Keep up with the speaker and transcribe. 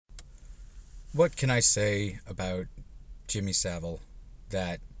What can I say about Jimmy Savile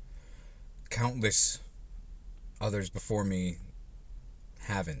that countless others before me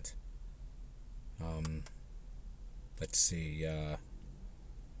haven't? Um, let's see.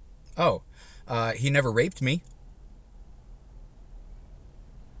 He never raped me.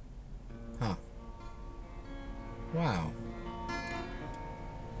 Huh. Wow.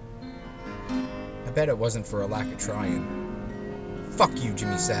 I bet it wasn't for a lack of trying. Fuck you,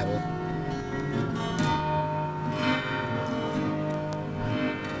 Jimmy Savile.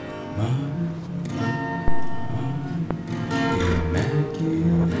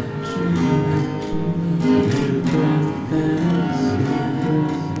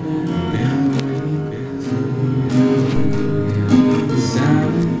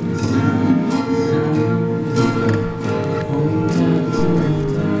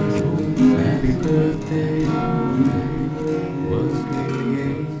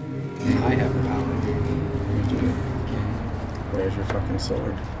 I have the power. Where's your fucking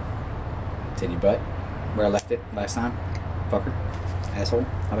sword? Titty butt. Where I left it last time. Fucker. Asshole.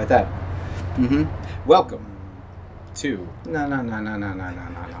 How about that? Welcome to...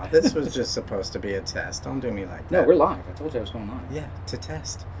 No. This was just supposed to be a test. Don't do me like that. No, we're live. I told you I was going live. Yeah, to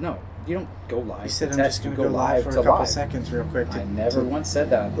test. No, you don't go live You to said I'm test. just going You to go live for a to couple live. seconds real quick. I never once said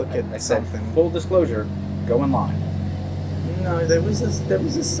that. Look at I said something. full disclosure, going live. No, there was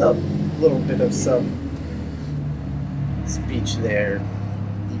a little bit of sub speech there.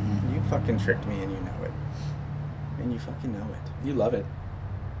 You fucking tricked me and you know it. And you fucking know it. You love it.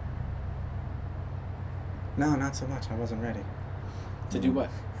 No, not so much. I wasn't ready. To do what?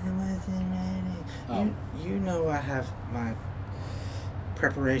 I wasn't ready. Oh. You know I have my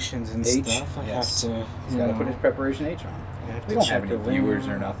preparations and stuff. I yes. have to. He's got to put his preparation H on. I have We to don't have check any the viewers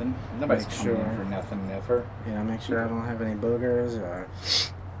room. or nothing. Nobody's Make coming in sure. for nothing ever. Make sure I don't have any boogers or.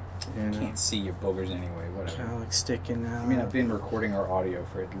 I can't see your boogers anyway. Whatever. Calic sticking out. I mean, I've been recording our audio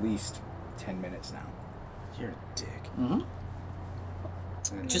for at least 10 minutes now. You're a dick. Mm-hmm.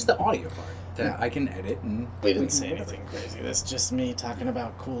 Just the audio part that I can edit and... We didn't say anything crazy. That's just me talking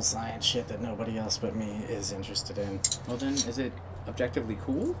about cool science shit that nobody else but me is interested in. Well then, is it objectively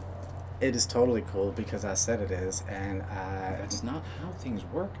cool? It is totally cool because I said it is, and That's not how things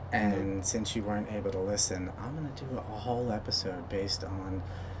work. And since you weren't able to listen, I'm gonna do a whole episode based on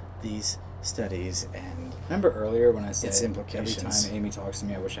these studies and Remember earlier when I said its every implications. time Amy talks to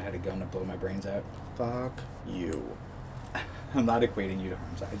me, I wish I had a gun to blow my brains out? fuck you. I'm not equating you to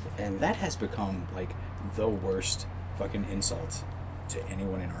harm. And- And that has become, like, the worst fucking insult to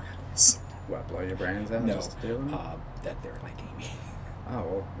anyone in our house. What, blow your brains out? No, Just to do it? that they're like Amy. Oh,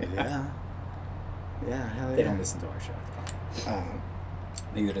 well, yeah. Yeah, hell yeah. They don't listen to our show. It's fine. Um,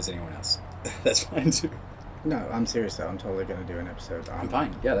 Neither does anyone else. That's fine too. no, I'm serious though. I'm totally gonna do an episode on I'm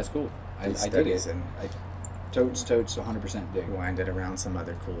fine. Yeah, that's cool. I dig studies it. and Totes, 100% dig. wind it around some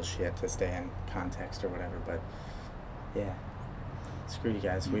other cool shit to stay in context or whatever. But yeah, screw you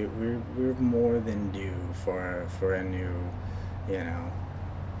guys. We're more than due for a new,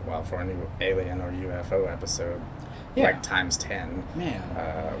 for a new alien or UFO episode. Yeah. Like times 10.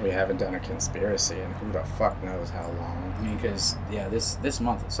 Man. We haven't done a conspiracy in who the fuck knows how long. I mean, because, yeah, this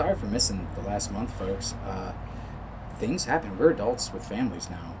month, sorry for missing the last month, folks. Things happen. We're adults with families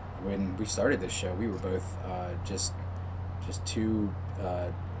now. When we started this show, we were both just two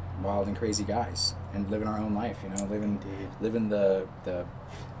wild and crazy guys and living our own life, living the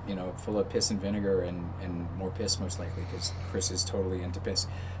full of piss and vinegar and more piss most likely because Chris is totally into piss.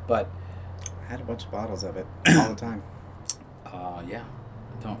 But I had a bunch of bottles of it all the time. yeah,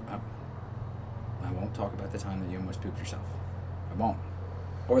 I won't talk about the time that you almost pooped yourself. I won't.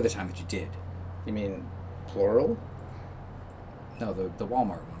 Or the time that you did. You mean plural? No, the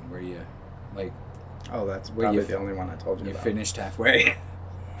Walmart one where you, like, Oh, that's Where probably you the only one I told you you about. finished halfway.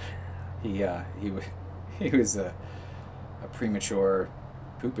 he was a premature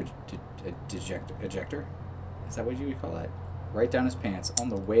poop ejector. Is that what you would call that? Right down his pants on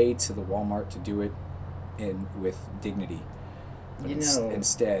the way to the Walmart to do it with dignity. But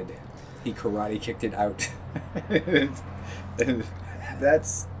instead, he karate kicked it out.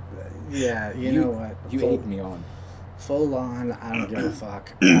 That's, yeah, you know what? You egged me on. Full on, I don't give a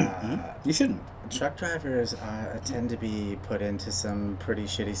fuck. You shouldn't. Truck drivers tend to be put into some pretty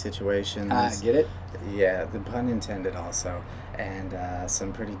shitty situations. Get it? Yeah, the pun intended also. And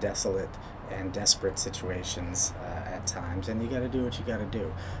some pretty desolate and desperate situations at times. And you gotta do what you gotta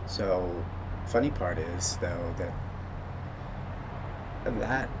do. So, funny part is, though,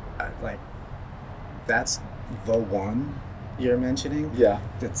 that's the one you're mentioning. Yeah.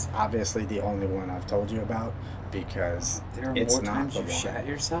 That's obviously the only one I've told you about. because There are it's more not times the you one. shat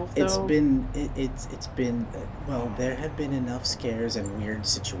yourself, though? It's been well, there have been enough scares and weird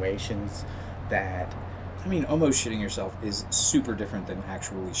situations that I mean, almost shitting yourself is super different than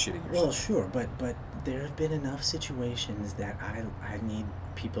actually shitting yourself. well, sure, but there have been enough situations that I need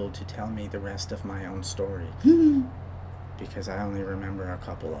people to tell me the rest of my own story because I only remember a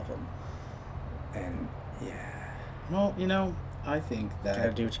couple of them, and yeah, Well, I think gotta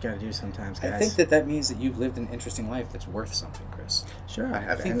that... do what you gotta do sometimes, guys. I think that means that you've lived an interesting life that's worth something, Chris. sure I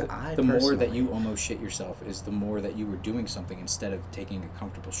have, I think and that I the more that personally- you almost shit yourself is the more that you were doing something instead of taking a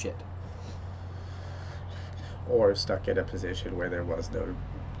comfortable shit. or stuck in a position where there was no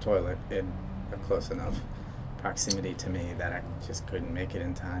toilet in a close enough proximity to me that I just couldn't make it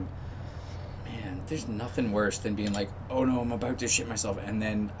in time. Man, there's nothing worse than being like, oh no, I'm about to shit myself, and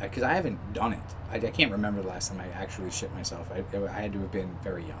then, because I haven't done it. I can't remember the last time I actually shit myself. I had to have been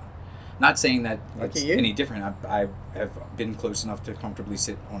very young. Not saying that Lucky it's you. any different. I have been close enough to comfortably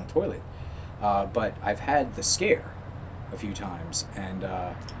sit on a toilet. But I've had the scare a few times, and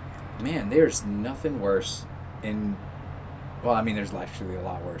man, there's nothing worse well, I mean, there's actually a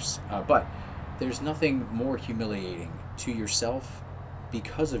lot worse, but there's nothing more humiliating to yourself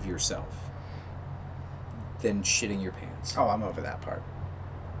because of yourself than shitting your pants. Oh, I'm over that part.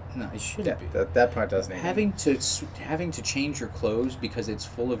 No, it shouldn't be. That part doesn't even... Having to change your clothes because it's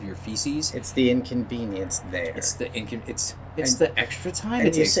full of your feces. It's the inconvenience there. It's the And- the extra time. and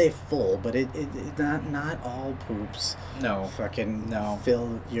it you takes. say full, but it not all poops No. fucking No.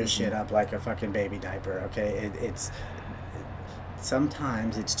 fill your Mhm. shit up like a fucking baby diaper. Okay,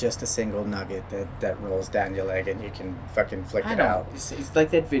 sometimes it's just a single nugget that rolls down your leg and you can fucking flick I it know. out. It's like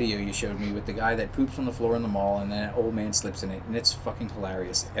that video you showed me with the guy that poops on the floor in the mall and then an old man slips in it, and it's fucking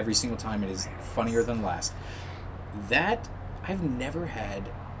hilarious. Every single time it is funnier than last. That, I've never had...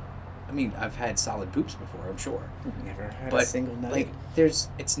 I mean, I've had solid poops before, I'm sure. Never had But, a single nugget. like,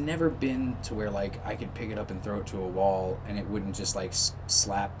 it's never been to where, like, I could pick it up and throw it to a wall and it wouldn't just, like,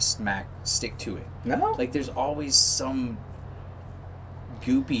 slap, smack, stick to it. No? Like, there's always some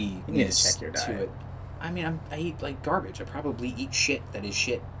goopiness You need to check your to diet. it. I mean, I eat like garbage. I probably eat shit that is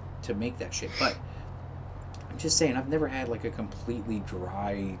shit to make that shit. But I'm just saying, I've never had like a completely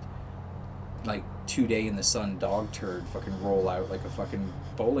dry, like 2 day in the sun dog turd fucking roll out like a fucking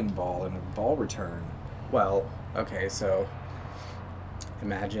bowling ball in a ball return. Well, okay, so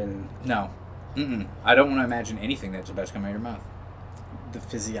imagine No. Mm-mm. I don't want to imagine anything that's about to come out of your mouth. the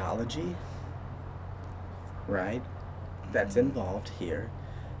physiology, right? That's involved here.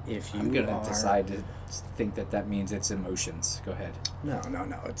 If you I'm gonna are... decide to think that means it's emotions. Go ahead. No.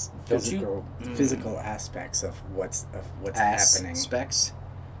 It's Don't you- physical aspects of what's happening. Specs.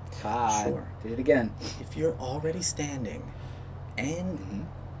 Ah, Sure. did it again. If you're already standing and Mhm.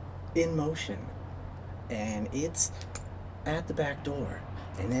 in motion, and it's at the back door,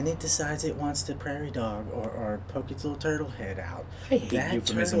 and then it decides it wants to prairie dog or poke its little turtle head out. I hate That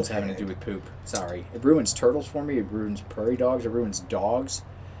euphemisms turtle having to do head- with poop. Sorry. It ruins turtles for me. It ruins prairie dogs. It ruins dogs.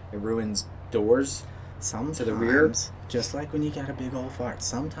 It ruins doors. Sometimes, To the rear? just like when you got a big old fart,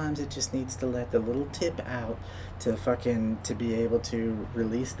 sometimes it just needs to let the little tip out to be able to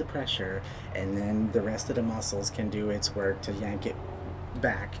release the pressure, and then the rest of the muscles can do its work to yank it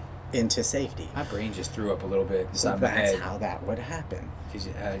back into safety. My brain just threw up a little bit So inside my that's head how that would happen. because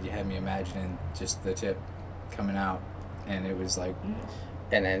you had me imagining just the tip coming out, and it was like,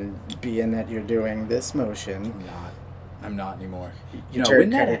 And then, being that you're doing this motion, I'm not anymore. Your turd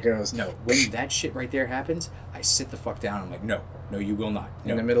when kinda that goes- no, when that shit right there happens, I sit the fuck down. I'm like, no, you will not.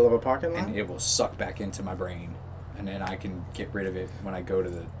 No. in the middle of a parking lot, And it will suck back into my brain, and then I can get rid of it when I go to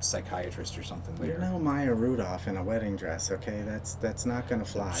the psychiatrist or something you're later. no Maya Rudolph in a wedding dress, okay? That's not gonna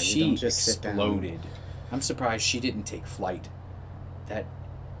fly. She You don't just sit down. exploded. I'm surprised she didn't take flight. That,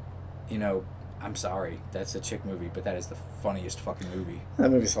 I'm sorry, that's a chick movie, but that is the funniest fucking movie. That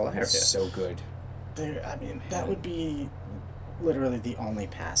movie's It's hilarious. so good. That would be literally the only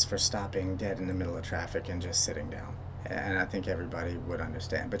pass for stopping dead in the middle of traffic and just sitting down. And I think everybody would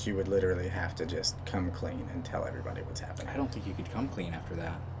understand. But you would literally have to just come clean and tell everybody what's happening. I don't think you could come clean after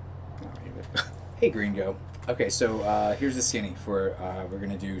that. No, you would. Hey, Gringo. Okay, so here's the skinny for we're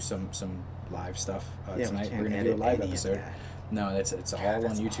gonna do some live stuff Yeah, we tonight. can't We're gonna do a edit live any of episode. that. No, it's all God, on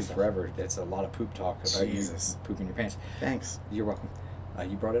that's YouTube awesome. forever. That's a lot of poop talk about Jesus. you pooping your pants. Thanks. You're welcome.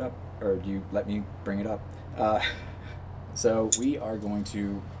 You brought it up, or you let me bring it up. So we are going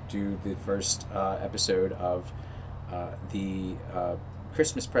to do the first episode of the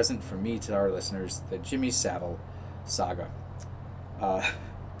Christmas present from me to our listeners, the Jimmy Savile saga.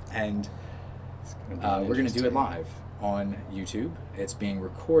 And It's gonna be we're going to do it interesting. live on YouTube. It's being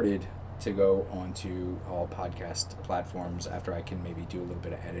recorded to go onto all podcast platforms after I can maybe do a little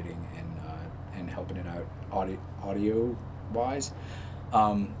bit of editing and helping it out audio wise.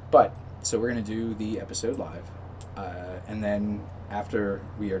 But so we're gonna do the episode live, and then after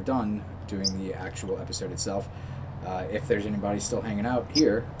we are done doing the actual episode itself, if there's anybody still hanging out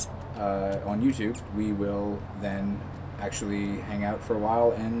here on YouTube, we will then actually hang out for a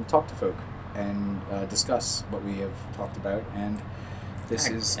while and talk to folk and discuss what we have talked about. And this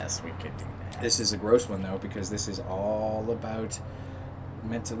is Yes, we could do that. this is a gross one though, because this is all about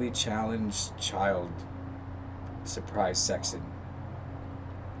mentally challenged child surprise sexing.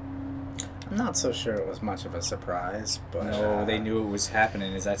 I'm not so sure it was much of a surprise, but No, they knew it was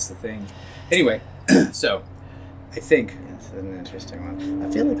happening. That's the thing. Anyway, so I think It's an interesting one. I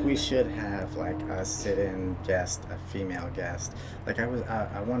feel like we should have like a sit-in guest, a female guest. Like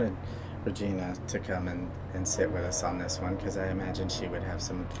I wanted Regina to come and sit with us on this one because I imagine she would have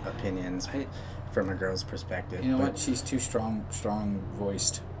some opinions from a girl's perspective. you know but, what, she's too strong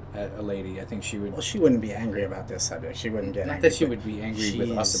voiced a lady. I think she would. Well, she wouldn't be angry about this subject. She wouldn't get Not angry. that she but would be angry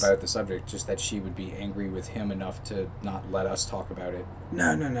with us she's- about the subject, just that she would be angry with him enough to not let us talk about it.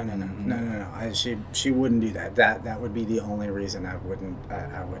 No. She wouldn't do that. That would be the only reason I wouldn't.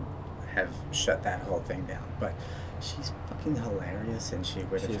 I would have shut that whole thing down. But she's fucking hilarious, and she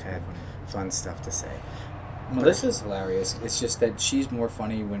would She have is had pretty funny. fun stuff to say. Melissa's hilarious. It's just that she's more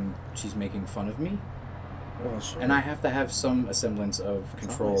funny when she's making fun of me, Well, sure. and I have to have some semblance of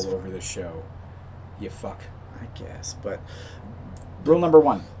control always fun. over the show. You fuck. I guess, but Rule number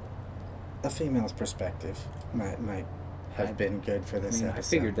 1. a female's perspective might have been good for I this mean, I episode.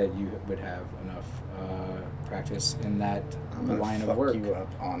 figured that you would have enough practice in that I'm gonna line fuck of work. you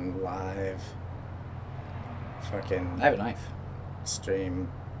up on live fucking I have a knife. stream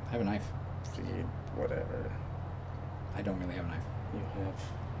I have a knife. feed, whatever I don't really have a knife. you have.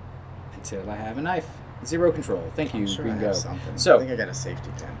 Until I have a knife. Zero control. Thank you, I'm sure Green I Go. have something. So- I think I got a safety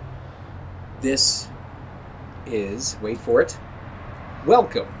pin. This is, wait for it,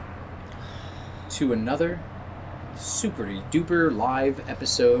 welcome to another super duper live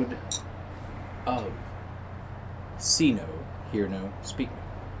episode of See No, Hear No, Speak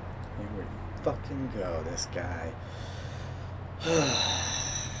No. Here we fucking go, this guy.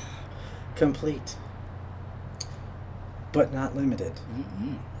 Complete. But not limited.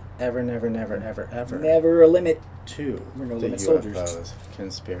 Ever, never, never, ever, ever. Never a limit. To We're no the limit UFOs, soldiers.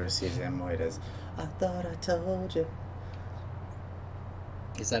 conspiracies, and moitas. I thought I told you.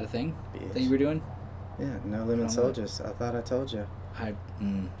 Is that a thing Bitch. that you were doing? Yeah, no I limit don't know. soldiers. I thought I told you.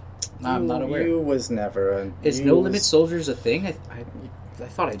 No, I'm not aware. You was never a. Is you No was- Limit Soldiers a thing? I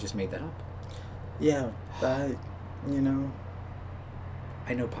thought I just made that up. Yeah, you know.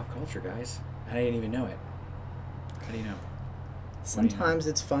 I know pop culture, guys. And I didn't even know it. How do you know? Sometimes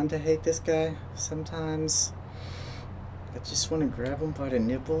it's fun to hate this guy. Sometimes I just want to grab him by the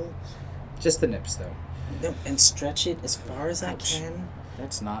nipple Just the nips, though. and stretch it as far as I Ouch. can.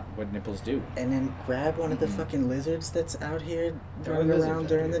 That's not what nipples do. And then grab one of the Mhm. fucking lizards that's out here There are running lizards around out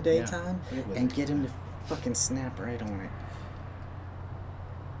during the here, yeah. daytime We have and lizards. get him to fucking snap right on it.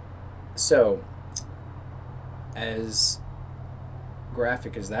 So, as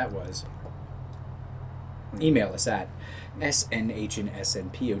graphic as that was, email us at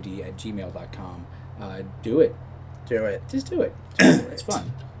snhnsnpod@gmail.com. Do it. Do it. Just do it. It's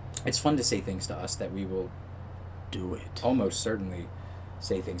fun. It's fun to say things to us that we will Do it. almost certainly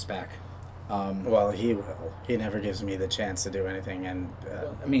say things back. Well, he will. He never gives me the chance to do anything, and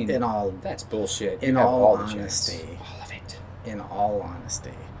I mean, in all that's bullshit. in You have all the chance. honesty. All of it. in all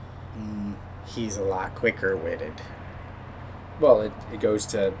honesty, he's a lot quicker witted. Well, it goes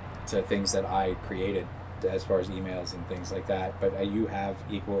to things that I created as far as emails and things like that. But you have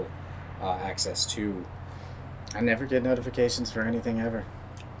equal access to. I never get notifications for anything ever.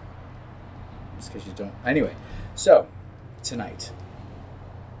 Just because you don't. Anyway, so tonight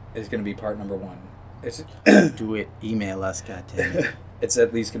is going to be part number 1. It's Do it. Email us, goddammit. it's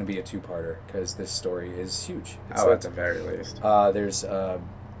at least going to be a 2-parter because this story is huge. It's Oh, at the very least. there's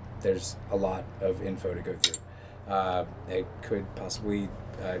a lot of info to go through. It could possibly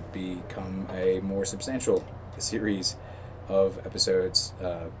become a more substantial series of episodes,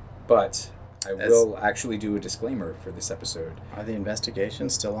 but I will actually do a disclaimer for this episode. Are the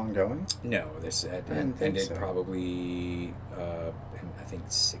investigations still ongoing? No, this didn't think ended so. probably, I think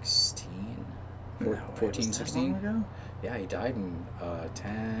 16, No way, 14, was that 16. long ago? Yeah, he died in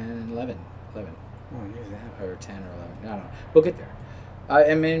 10, 11. Oh, I knew that. Or 10 or 11. I don't know. We'll get there.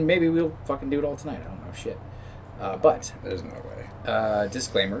 I mean, maybe we'll fucking do it all tonight. I don't know shit. But, There's no way.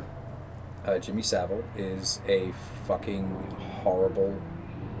 disclaimer, Jimmy Savile is a fucking horrible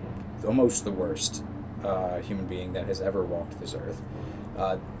almost the worst human being that has ever walked this earth.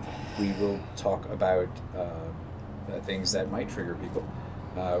 We will talk about things that might trigger people,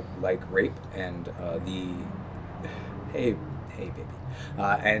 like rape and the hey baby,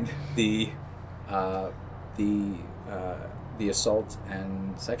 and the assault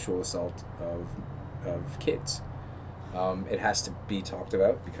and sexual assault of kids. It has to be talked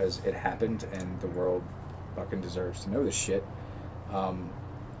about because it happened and the world fucking deserves to know this shit.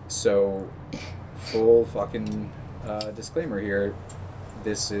 So, full fucking disclaimer here.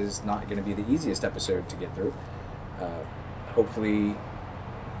 This is not going to be the easiest episode to get through. Hopefully,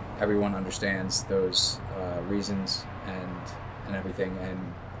 everyone understands those reasons and everything,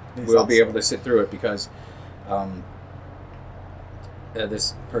 and we'll be able to sit through it because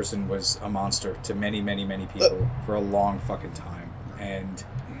this person was a monster to many, many, many people for a long fucking time, and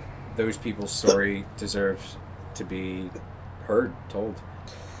those people's story deserves to be heard, told,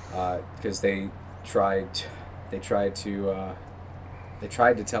 because they tried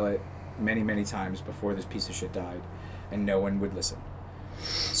to tell it many, many times before this piece of shit died, and no one would listen.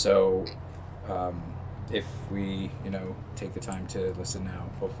 So, if we, take the time to listen now,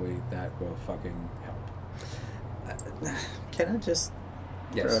 hopefully that will fucking help. Can I just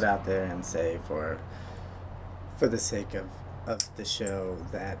throw it out there and say, for the sake of the show,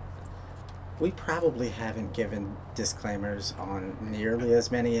 that we probably haven't given disclaimers on nearly as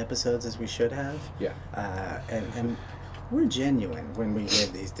many episodes as we should have. Yeah. And we're genuine when we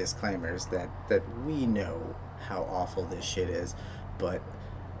give these disclaimers that we know how awful this shit is, but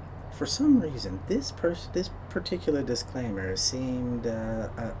for some reason this particular disclaimer seemed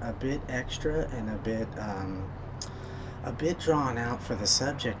a bit extra and a bit drawn out for the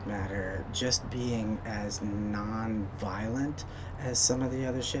subject matter, just being as non-violent as some of the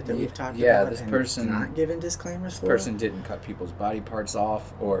other shit that we've talked about. Yeah, this person not giving disclaimers. This person didn't cut people's body parts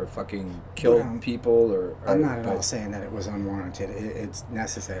off or fucking kill people or I'm not at all saying that it was unwarranted. It's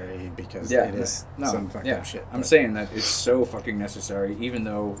necessary because it is some fucked up shit. I'm saying that it's so fucking necessary, even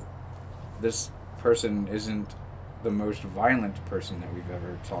though this person isn't the most violent person that we've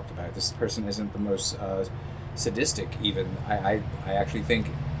ever talked about. This person isn't the most sadistic even. I actually think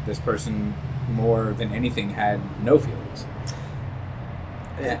this person more than anything had no feelings.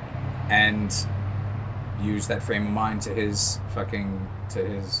 Yeah. And used that frame of mind to his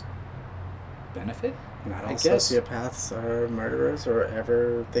benefit. Not all sociopaths are murderers or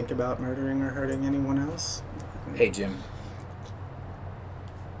ever think about murdering or hurting anyone else. Hey Jim.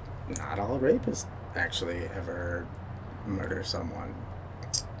 Not all rapists actually ever murder someone.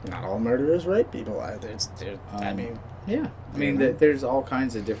 Not all murderers rape people. There's all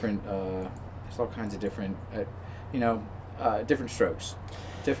kinds of different. Different strokes.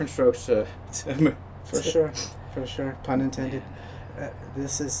 Different strokes to for sure. Pun intended.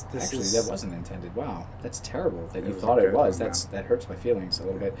 That wasn't intended. Wow, that's terrible that you thought it was. That hurts my feelings a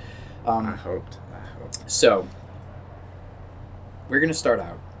little bit. I hoped. So we're gonna start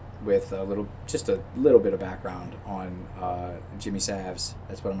out with a little bit of background on Jimmy Savs.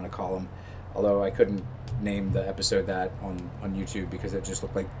 That's what I'm gonna call him. Although I couldn't name the episode that on YouTube because it just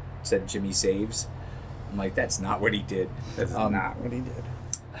looked like it said Jimmy Saves. I'm like, that's not what he did. That's not what he did.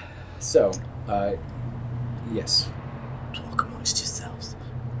 So, yes. Talk amongst yourselves.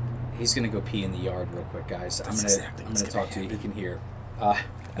 He's gonna go pee in the yard real quick, guys. I'm gonna talk to you. He can hear. I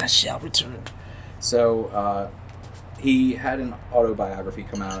shall return. So, he had an autobiography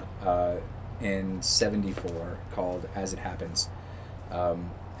come out in '74 called "As It Happens,"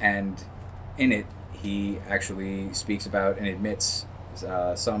 and in it, he actually speaks about and admits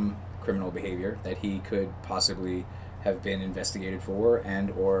some criminal behavior that he could possibly have been investigated for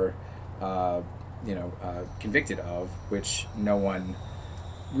and or convicted of, which no one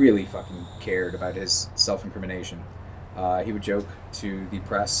really fucking cared about his self-incrimination. He would joke to the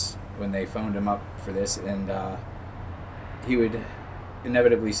press when they phoned him up for this, and he would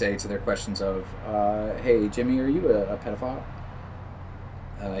inevitably say to their questions of, hey Jimmy, are you a pedophile?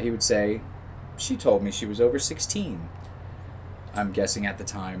 He would say, she told me she was over 16. I'm guessing at the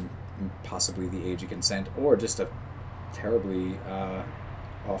time possibly the age of consent, or just a terribly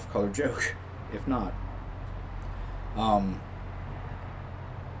off-color joke, if not.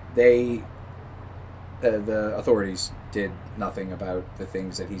 The authorities did nothing about the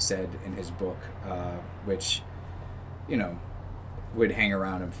things that he said in his book, which, would hang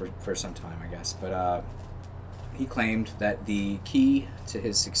around him for some time, I guess. But he claimed that the key to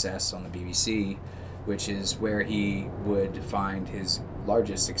his success on the BBC which is where he would find his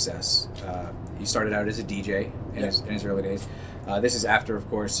largest success. He started out as a DJ in his early days. This is after, of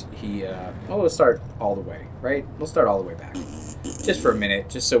course, we'll start all the way, right? We'll start all the way back. Just for a minute,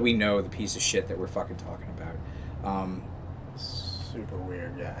 just so we know the piece of shit that we're fucking talking about. Super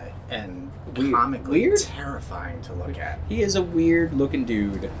weird guy. And Weird. comically Weird? terrifying to look at. He is a weird-looking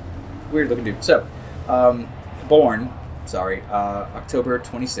dude. Weird-looking dude. So, born, October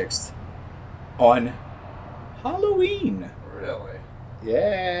 26th on Halloween. Really?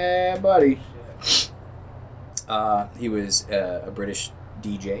 Yeah, buddy. He was a British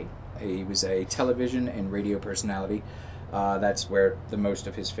DJ. He was a television and radio personality. That's where the most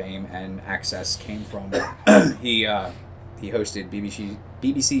of his fame and access came from. He hosted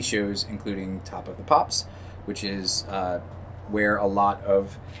BBC shows, including Top of the Pops, which is where a lot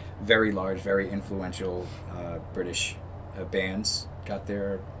of very large, very influential British bands got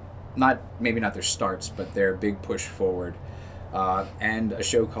their, maybe not their starts, but their big push forward. And a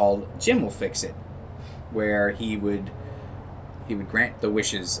show called Jim Will Fix It, where he would grant the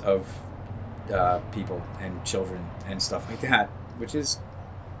wishes of people and children and stuff like that, which is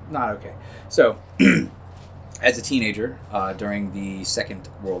not okay. So, as a teenager, during the Second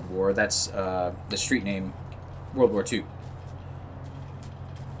World War, that's the street name, World War II,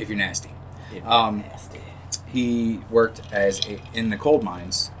 if you're nasty. Nasty. He worked in the coal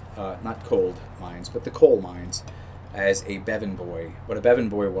mines, not cold mines, but the coal mines, as a Bevan boy. What a Bevan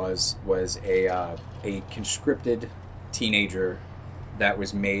boy was a conscripted teenager that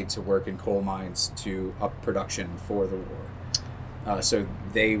was made to work in coal mines to up production for the war. So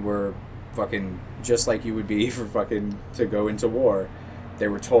they were fucking just like you would be for fucking to go into war. They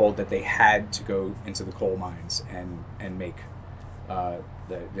were told that they had to go into the coal mines and make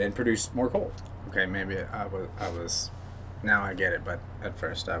and produce more coal. Okay, maybe I was. Now I get it, but at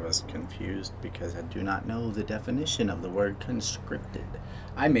first I was confused because I do not know the definition of the word conscripted.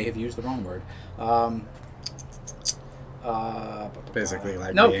 I may have used the wrong word. Basically,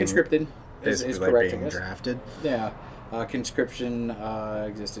 like no, being, conscripted is basically like correct. I being guess. drafted. Yeah, conscription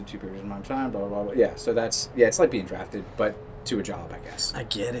existed 2 periods of my time. Blah, blah blah. Yeah, so it's like being drafted, but to a job, I guess. I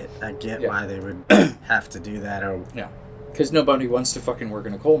get it. I get Yeah. why they would have to do that. Or, Yeah, because nobody wants to fucking work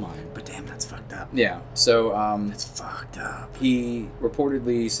in a coal mine. but damn, that's fucked up. Yeah, so That's fucked up. he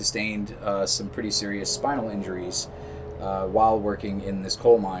reportedly sustained some pretty serious spinal injuries while working in this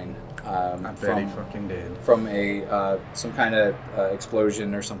coal mine. I bet he fucking did. From some kind of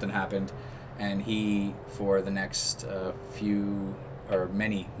explosion or something happened, and he, for the next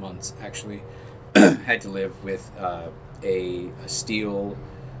many months actually, had to live with a steel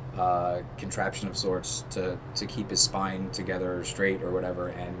contraption of sorts to keep his spine together straight or whatever.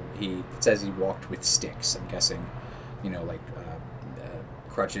 And he says he walked with sticks. I'm guessing, like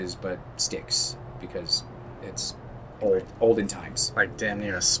crutches, but sticks, because it's olden times. Like damn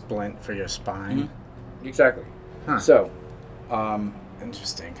near a splint for your spine. Exactly. Huh. So,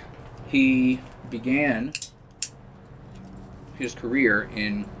 Interesting. he began his career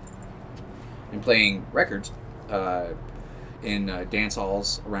in playing records in dance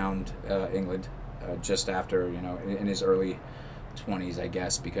halls around England just after, in his early 20s, I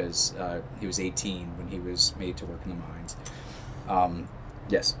guess, because he was 18 when he was made to work in the mines.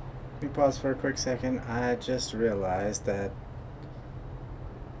 Yes. Let me pause for a quick second. I just realized that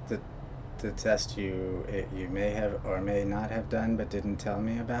the test you may have or may not have done but didn't tell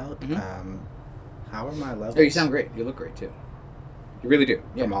me about. How are my levels? Oh, you sound great. You look great, too. You really do.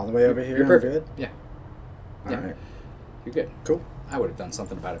 Yeah. From all the way over here. You're I'm perfect. good? Yeah. All Yeah. right. You're good. Cool. I would have done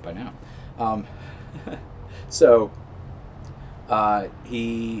something about it by now. So,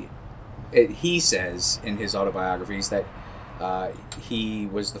 he says in his autobiographies that he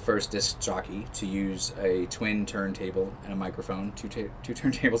was the first disc jockey to use a twin turntable and a microphone, two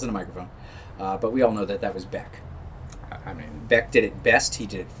turntables and a microphone. But we all know that was Beck. I mean, Beck did it best. He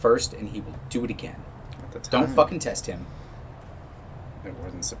did it first, and he will do it again. at the time, Don't fucking test him. It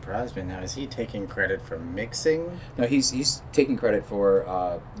wouldn't surprise me. Now, is he taking credit for mixing? No, he's taking credit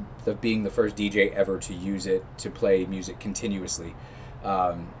for being the first DJ ever to use it to play music continuously,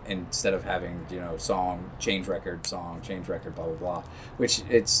 instead of having song change record, blah blah blah. Which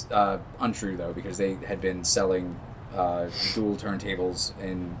it's untrue though, because they had been selling dual turntables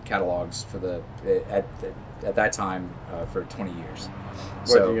in catalogs for at that time for 20 years.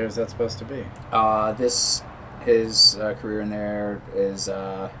 What year is that supposed to be? His career in there is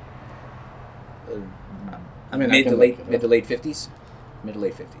I mean, mid to late 50s. Mid to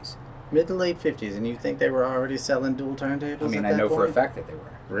late 50s. Mid to late 50s, and you think they were already selling dual turntables? I mean, at I that know for a point? fact that they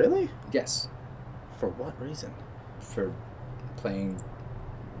were. Really? Yes, For what reason? for playing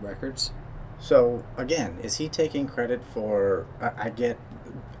records. So again, is he taking credit for? I get,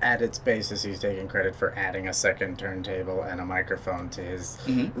 at its basis, he's taking credit for adding a second turntable and a microphone to his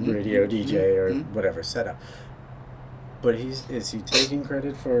radio DJ or whatever setup. But is he taking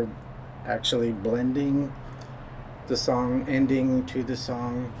credit for actually blending the song ending to the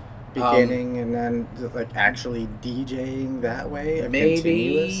song beginning, and then like actually DJing that way? Continuous?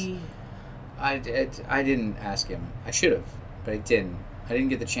 Maybe. I didn't ask him. I should have, but I didn't. I didn't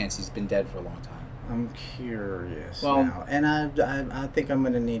get the chance. He's been dead for a long time. I'm curious Well- now, and I think I'm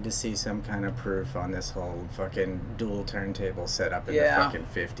gonna need to see some kind of proof on this whole fucking dual turntable setup in Yeah. the fucking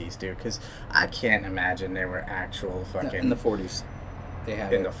 50s, dude. Because I can't imagine they were actual fucking In the 40s, they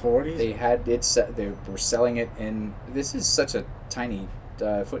had in it. the 40s. They had it. They were selling it in. This is such a tiny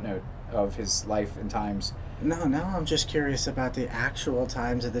footnote of his life and times. No, I'm just curious about the actual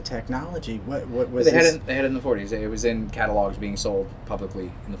times of the technology. What was They this? had it in the 40s. It was in catalogs being sold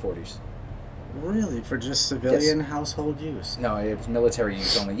publicly in the 40s. Really, for just civilian household use? No, it was military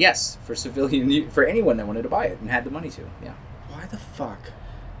use only. Yes, for civilian use, for anyone that wanted to buy it and had the money to. Yeah. Why the fuck?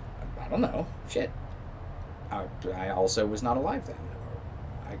 I don't know. Shit. I also was not alive then.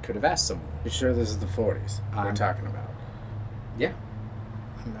 I could have asked someone. You sure this is the 40s we're I'm- talking about? Yeah.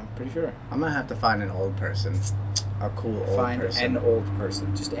 I'm pretty sure. I'm gonna have to find an old person, a cool old Find person. an old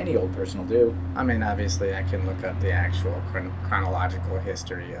person. Just any old person will do. I mean, obviously, I can look up the actual chronological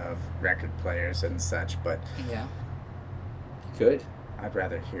history of record players and such, but Yeah. Good. I'd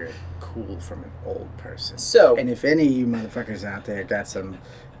rather hear it cool from an old person. So, And if any of you motherfuckers out there got some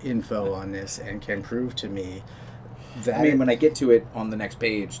info on this and can prove to me that, I mean, when I get to it on the next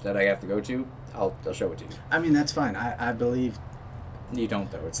page that I have to go to, I'll show it to you. I mean, that's fine. I believe. You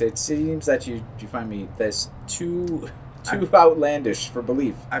don't though. It seems that you find me this too outlandish for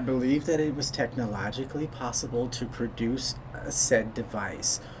belief. I believe that it was technologically possible to produce a said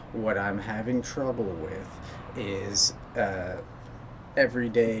device. What I'm having trouble with is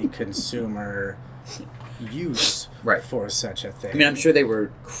everyday consumer use Right. for such a thing. I mean, I'm sure they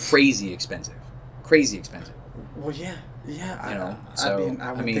were crazy expensive. Crazy expensive. Well, yeah. You I know. So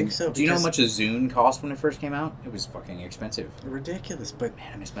I would think so. Do you know how because- much a Zune cost when it first came out? It was fucking expensive. Ridiculous, but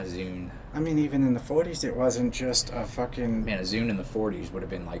Man, I miss my Zune. I mean, even in the 40s, it wasn't just a fucking. Man, a Zune in the 40s would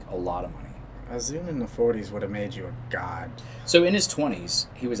have been like a lot of money. A Zune in the 40s would have made you a god. So in his 20s,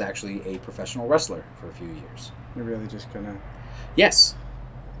 he was actually a professional wrestler for a few years. You're really just gonna. Yes.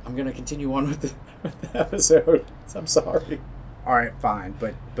 I'm going to continue on with the episode. I'm sorry. All right, fine,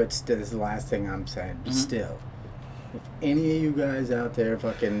 but still, this is the last thing I'm saying. But still, if any of you guys out there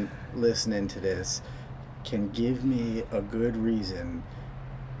fucking listening to this can give me a good reason,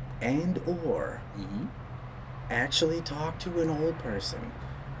 and or Mm-hmm. actually talk to an old person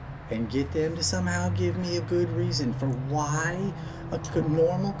and get them to somehow give me a good reason for why a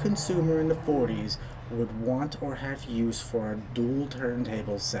normal consumer in the 40s would want or have use for a dual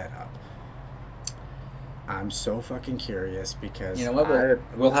turntable setup. I'm so fucking curious because You know what?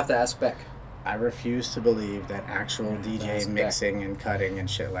 We'll have to ask Beck. I refuse to believe that actual That's DJ back. mixing and cutting and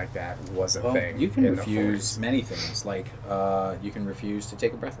shit like that was a Well, thing. you can in refuse the 40s. many things, like you can refuse to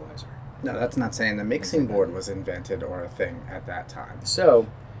take a breathalyzer. No, that's not saying the mixing board was invented or a thing at that time. So,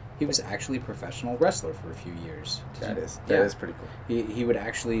 he was actually a professional wrestler for a few years. That is Yeah. pretty cool. He would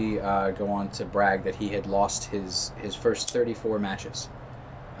actually go on to brag that he had lost his first 34 matches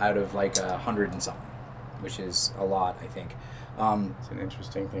out of like 100 and something, which is a lot, I think. It's an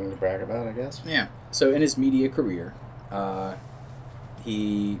interesting thing to brag about, I guess. Yeah. So in his media career,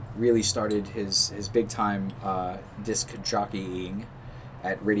 he really started his big time disc jockeying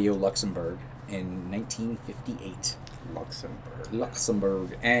at Radio Luxembourg in 1958.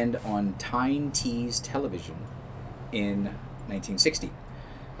 Luxembourg, and on Tyne Tees Television in 1960,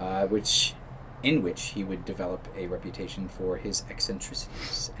 in which he would develop a reputation for his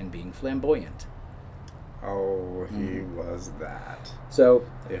eccentricities and being flamboyant. Oh, he was that. So,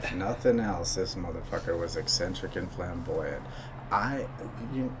 If nothing else, this motherfucker was eccentric and flamboyant.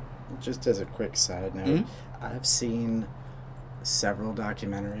 Just as a quick side note, I've seen several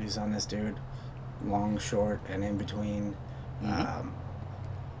documentaries on this dude, long, short, and in between.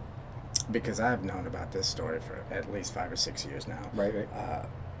 Because I've known about this story for at least 5 or 6 years now. right.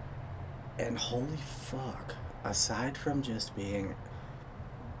 And holy fuck, aside from just being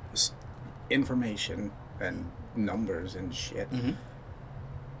information and numbers and shit,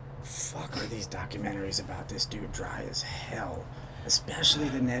 fuck, are these documentaries about this dude dry as hell. Especially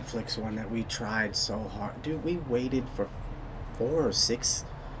the Netflix one that we tried so hard. Dude, we waited for 4 or 6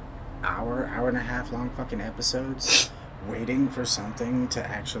 hour and a half long fucking episodes waiting for something to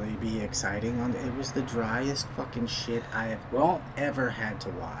actually be exciting on. It was the driest fucking shit I have ever had to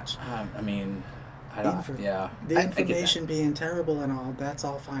watch. I mean, I don't. The information being terrible and all, that's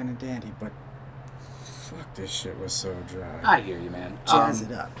all fine and dandy, but fuck, this shit was so dry. I hear you, man. Jazz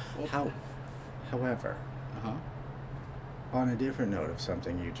it up. However, Uh-huh. on a different note of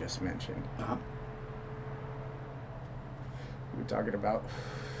something you just mentioned, Uh-huh. we were talking about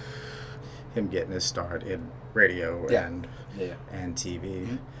him getting his start in radio and TV.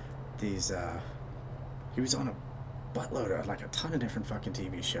 Mm-hmm. These, he was on a buttload of, like, a ton of different fucking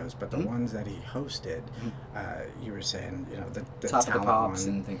TV shows, but the ones that he hosted, you were saying, you know, the Top of the talent Pops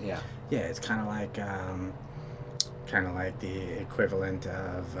one, and things. Yeah. yeah, it's kind of like the equivalent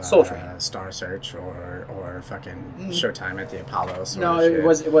of Soul Train. Star Search or fucking Showtime at the Apollo. No, it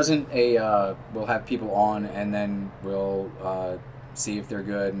wasn't a. We'll have people on and then we'll see if they're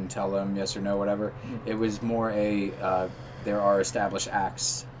good and tell them yes or no, whatever. It was more a. There are established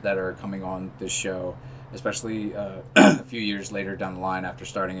acts that are coming on this show, especially a few years later down the line after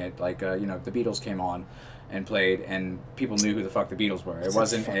starting it. Like the Beatles came on and played, and people knew who the fuck the Beatles were. It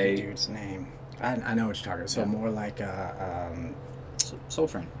wasn't a dude's name. I know what you're talking about. So more like Soul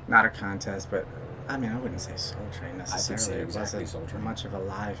Train. Not a contest, but I mean, I wouldn't say Soul Train necessarily. I could say It exactly wasn't Soul Train. much of a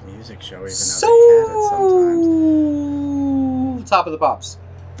live music show, even though they had it sometimes. Top of the Pops.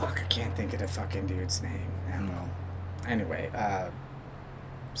 Fuck, I can't think of the fucking dude's name. No. Anyway,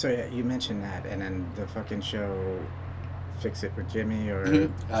 so yeah, you mentioned that, and then the fucking show, Fix It with Jimmy,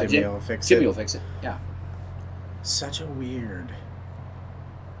 or Jimmy will fix it. Jimmy will fix it. Yeah. Such a weird,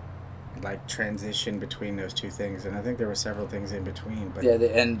 like, transition between those two things, and I think there were several things in between. But yeah,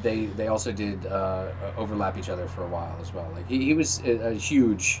 they also did overlap each other for a while as well. Like he was a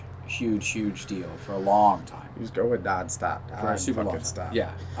huge deal for a long time. He was going non-stop. For a super long time. Stop.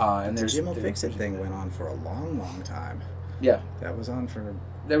 Yeah. And the Jim will fix it thing went on for a long time. Yeah. That was on for.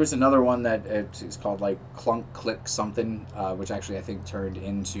 There was another one that it's called like Clunk Click something, which actually I think turned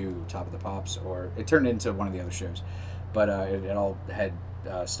into Top of the Pops, or it turned into one of the other shows, but it all had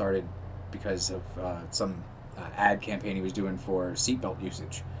started because of some ad campaign he was doing for seatbelt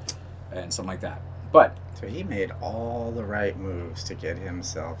usage and something like that. But so he made all the right moves to get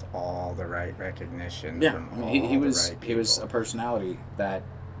himself all the right recognition. Yeah, from I mean, he was right he was a personality that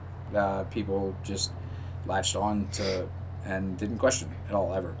people just latched on to and didn't question at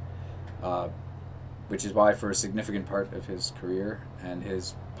all ever, which is why for a significant part of his career and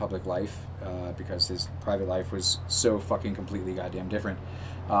his public life, because his private life was so fucking completely goddamn different,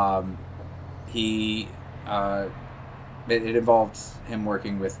 it involved him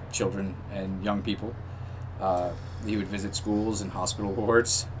working with children and young people. He would visit schools and hospital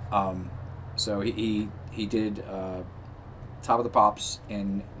wards. So he did Top of the Pops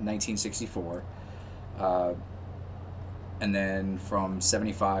in 1964. And then from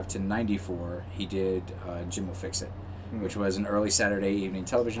 75 to 94, he did Jim Will Fix It, which was an early Saturday evening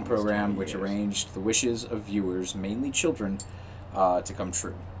television program which arranged the wishes of viewers, mainly children, to come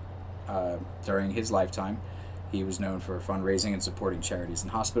true. During his lifetime, he was known for fundraising and supporting charities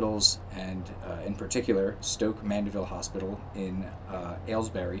and hospitals, and in particular, Stoke Mandeville Hospital in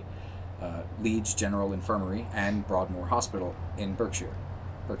Aylesbury, Leeds General Infirmary, and Broadmoor Hospital in Berkshire,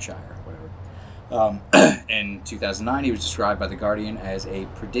 whatever. In 2009, he was described by The Guardian as a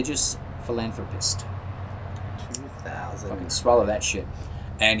prodigious philanthropist. 2000. Fucking swallow that shit.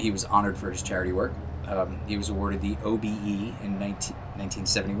 And he was honored for his charity work. He was awarded the OBE in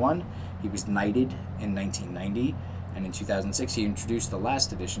 1971. He was knighted in 1990. And in 2006, he introduced the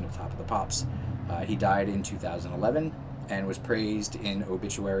last edition of Top of the Pops. He died in 2011 and was praised in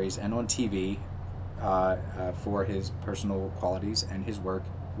obituaries and on TV for his personal qualities and his work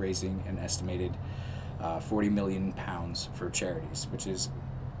raising an estimated £40 million for charities,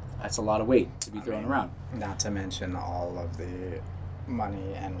 that's a lot of weight to be thrown around. Not to mention all of the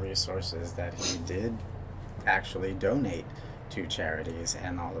money and resources that he did actually donate to charities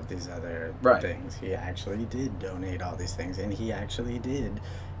and all of these other things. He actually did donate all these things, and he actually did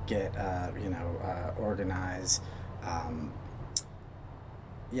get, organize,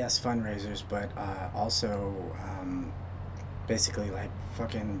 yes, fundraisers, but also basically like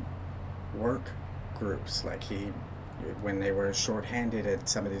fucking work groups. Like when they were shorthanded at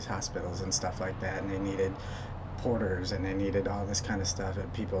some of these hospitals and stuff like that, and they needed porters and they needed all this kind of stuff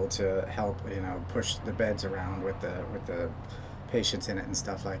and people to help, push the beds around with the patients in it and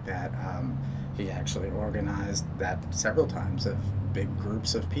stuff like that. He actually organized that several times of big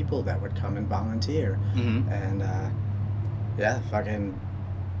groups of people that would come and volunteer. Mm-hmm. And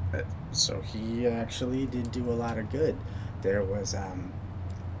so he actually did do a lot of good. There was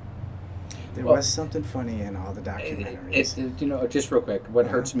There Well, was something funny in all the documentaries. you know, just real quick, what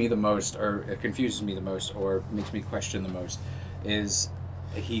Uh-huh. hurts me the most, or it confuses me the most, or makes me question the most, is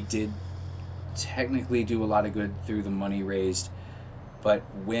he did technically do a lot of good through the money raised, but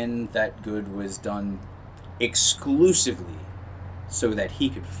when that good was done exclusively so that he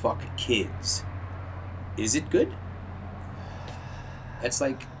could fuck kids, is it good? It's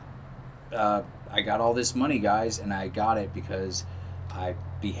like, I got all this money, guys, and I got it because I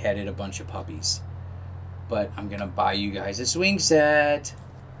beheaded a bunch of puppies. But I'm gonna buy you guys a swing set.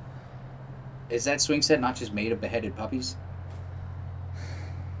 Is that swing set not just made of beheaded puppies?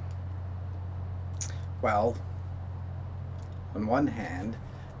 Well, on one hand,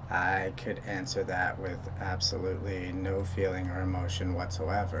 I could answer that with absolutely no feeling or emotion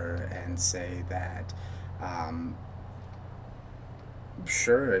whatsoever and say that,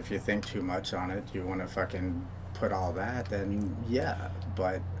 sure, if you think too much on it, you want to fucking put all that, then yeah.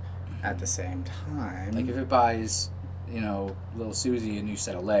 But at the same time, Like if it buys, you know, little Susie a new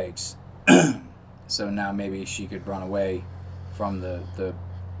set of legs, so now maybe she could run away from the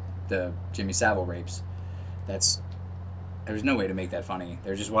Jimmy Savile rapes. There's no way to make that funny.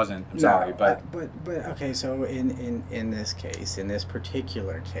 There just wasn't. I'm sorry, but but okay. So in this case, in this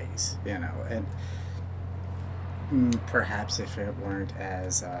particular case, you know, and perhaps if it weren't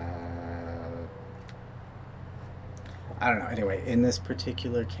as I don't know. Anyway, in this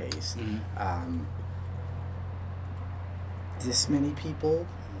particular case, this many people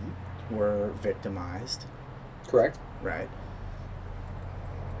were victimized, correct. right?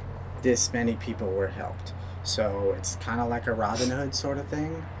 This many people were helped. So it's kind of like a Robin Hood sort of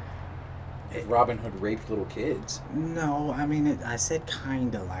thing. Robin Hood raped little kids. No, I mean, I said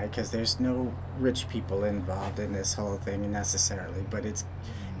kind of like, because there's no rich people involved in this whole thing necessarily, but it's,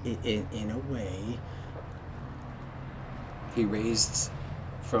 in a way, He raised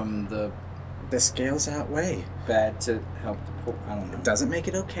from the scales outweigh. bad to help the poor. I don't know. It doesn't make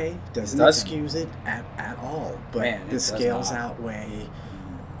it okay, doesn't doesn't. excuse it at all, but Man, it the does scales not. outweigh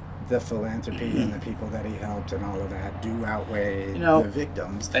the philanthropy and the people that he helped and all of that do outweigh You know, the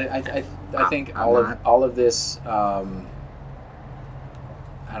victims. I think I'm all not- of this. I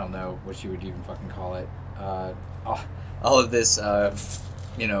don't know what you would even fucking call it. All of this,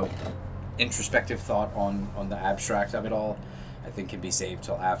 you know, introspective thought on the abstract of it all, I think can be saved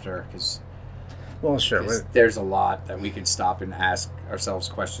till after, because Well, sure. there's a lot that we could stop and ask ourselves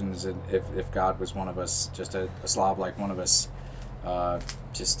questions. And if God was one of us, just a slob like one of us,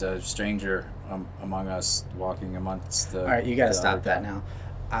 just a stranger among us walking amongst the. All right, you got to the stop other that guy. now.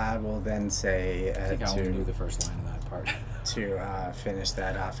 I will then say I think I only knew to the first line of that part. finish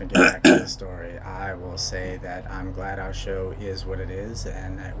that off and get back to the story. I will say that I'm glad our show is what it is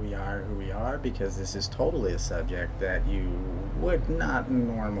and that we are who we are, because this is totally a subject that you would not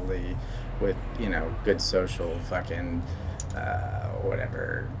normally, with good social fucking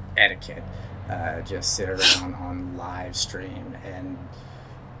whatever etiquette, just sit around on live stream and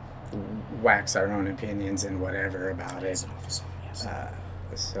wax our own opinions and whatever about it. It's an awful song, yes.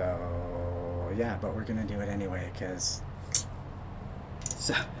 So yeah, but we're gonna do it anyway because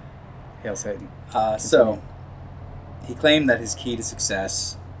So, hail Satan. so he claimed that his key to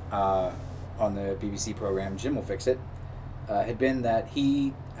success on the BBC program Jim Will Fix It had been that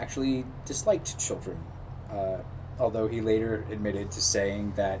he actually disliked children, although he later admitted to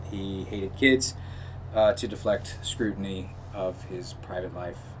saying that he hated kids to deflect scrutiny of his private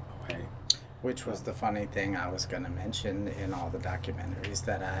life away. Which was the funny thing I was going to mention in all the documentaries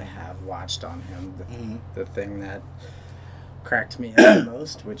that I have watched on him. The thing that cracked me up the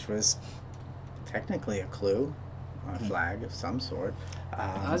most, which was technically a clue, a flag of some sort.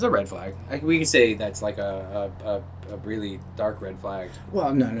 As a red flag, we could say that's like a really dark red flag.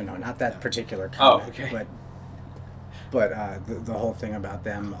 Well, no, not that particular Oh, comment. okay. But the whole thing about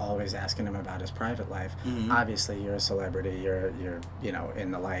them always asking him about his private life. Obviously, you're a celebrity. You're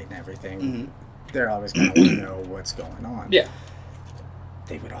in the light and everything. They're always going to want to know what's going on. Yeah.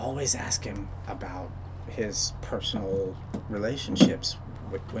 They would always ask him about his personal relationships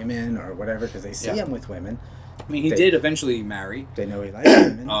with women or whatever, because they see Yeah. him with women. I mean, he They- did eventually marry. They know he likes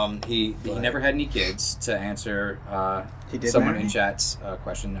women. He But- never had any kids. To answer He did someone marry? in chat's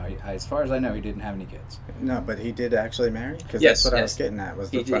question, no. As far as I know, he didn't have any kids. No, but he did actually marry? Because Yes, that's what I yes. was getting at. Was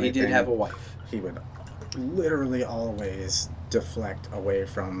the He funny did thing. have a wife. He would literally always deflect away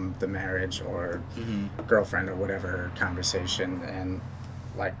from the marriage or girlfriend or whatever conversation, and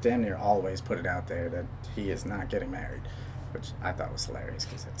like damn near always put it out there that he is not getting married, which I thought was hilarious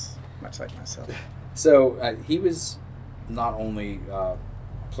because it's much like myself. So he was not only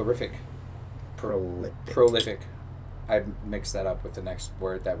prolific, I mixed that up with the next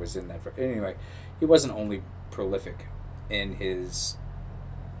word that was in that. Anyway, he wasn't only prolific in his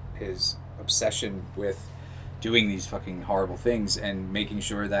obsession with doing these fucking horrible things and making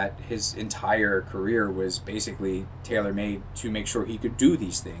sure that his entire career was basically tailor-made to make sure he could do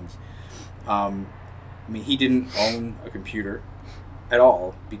these things. I mean, he didn't own a computer at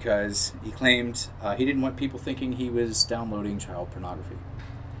all because he claimed he didn't want people thinking he was downloading child pornography,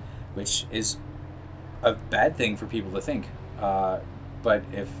 which is a bad thing for people to think. But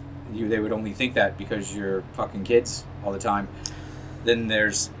if they would only think that because you're fucking kids all the time, then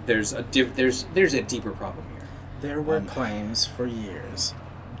there's a deeper problem here. There were claims for years.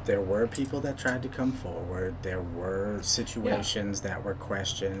 There were people that tried to come forward. There were situations that were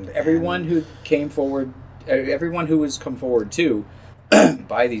questioned. Everyone who came forward, everyone who was come forward too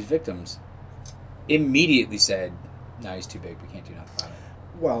by these victims, immediately said, "No, he's too big. We can't do nothing about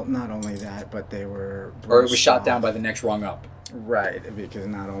it." Well, not only that, but they were... Or it was shot down by the next rung up. Right, because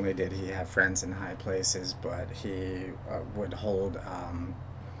not only did he have friends in high places, but he would hold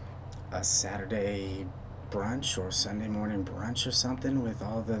a Saturday brunch or Sunday morning brunch or something with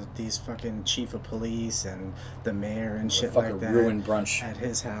all these fucking chief of police and the mayor and shit like that. Ruined brunch at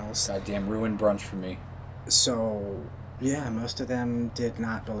his house. Goddamn ruined brunch for me. So, yeah, most of them did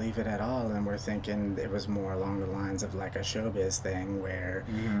not believe it at all and were thinking it was more along the lines of like a showbiz thing where,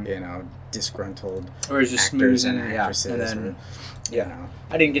 you know, disgruntled or just actors smooth and actresses. And then, or, you know.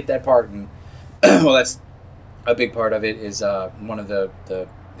 I didn't get that part. And, well, that's a big part of it is one of the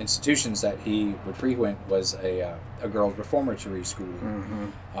institutions that he would frequent was a girls' reformatory school,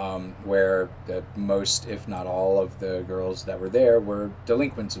 where the most, if not all, of the girls that were there were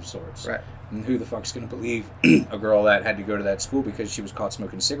delinquents of sorts. Right. And who the fuck's going to believe a girl that had to go to that school because she was caught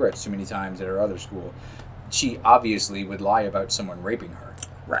smoking cigarettes too many times at her other school? She obviously would lie about someone raping her.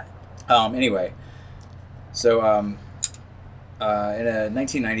 Right. Anyway, so in a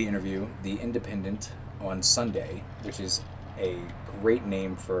 1990 interview, The Independent on Sunday, which is a great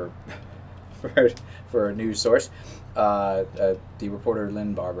name for a news source, the reporter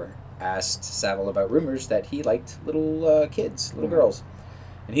Lynn Barber asked Savile about rumors that he liked little kids, little girls.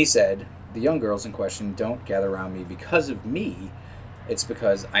 And he said, "The young girls in question don't gather around me because of me. It's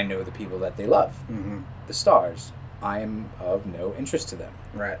because I know the people that they love. The stars. I am of no interest to them."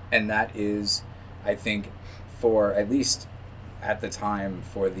 Right. And that is, I think, for at least at the time,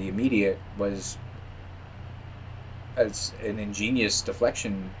 for the immediate, was as an ingenious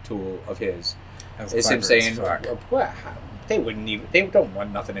deflection tool of his. Is him saying, well, they wouldn't even, they don't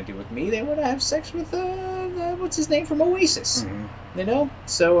want nothing to do with me. They want to have sex with what's his name from Oasis, you know.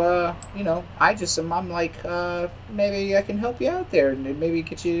 So you know, I'm like, maybe I can help you out there and maybe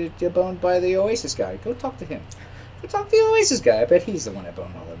get you boned by the Oasis guy. Go talk to him. Go talk to the Oasis guy. I bet he's the one that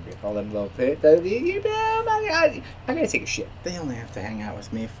boned all them little pit. I gotta take a shit. They only have to hang out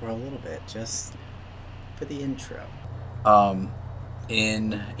with me for a little bit, just for the intro.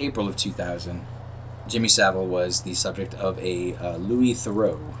 In April of 2000, Jimmy Savile was the subject of a Louis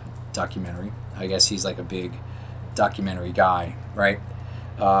Theroux documentary. I guess he's like a big documentary guy, right?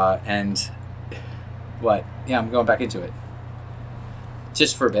 And what? Yeah, I'm going back into it.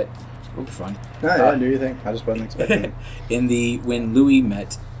 Just for a bit. It'll be fun. No, do you think? I just wasn't expecting it. When Louis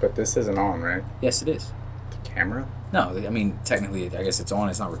met... But this isn't on, right? Yes, it is. The camera? No, I mean, technically, I guess it's on.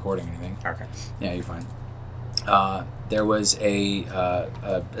 It's not recording anything. Okay. Yeah, you're fine. There was a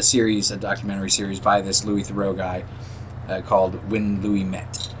documentary series by this Louis Theroux guy called When Louis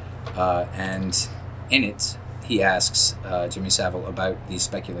Met. And in it, he asks Jimmy Savile about the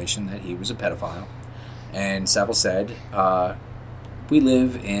speculation that he was a pedophile. And Savile said, "We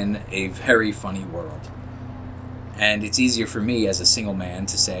live in a very funny world. And it's easier for me as a single man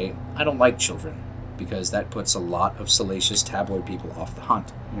to say, I don't like children, because that puts a lot of salacious tabloid people off the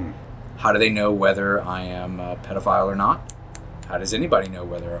hunt. How do they know whether I am a pedophile or not? How does anybody know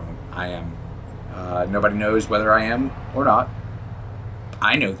whether I am? Nobody knows whether I am or not.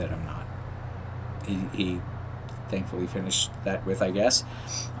 I know that I'm not." He thankfully finished that with, I guess.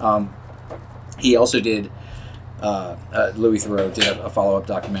 He also did, Louis Theroux did a follow-up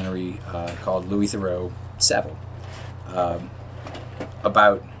documentary called Louis Theroux Savile,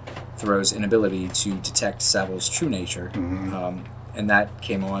 about Theroux's inability to detect Savile's true nature. And that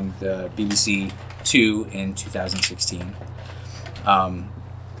came on the BBC 2 in 2016.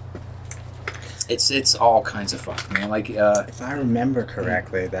 It's all kinds of fuck, man. Like, if I remember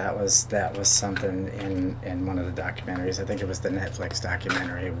correctly, that was something in one of the documentaries. I think it was the Netflix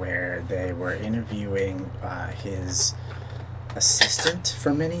documentary where they were interviewing his assistant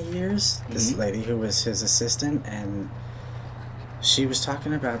for many years. This lady who was his assistant, and she was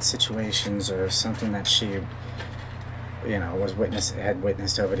talking about situations or something that she had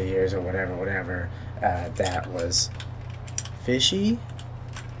witnessed over the years or whatever, that was fishy,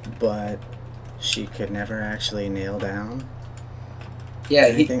 but she could never actually nail down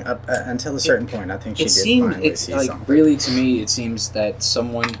anything up until a certain point. I think she did finally see something. Really, to me, it seems that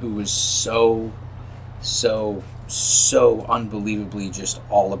someone who was so unbelievably just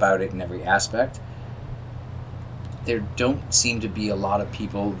all about it in every aspect, there don't seem to be a lot of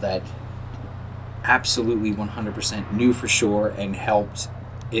people that absolutely 100% knew for sure and helped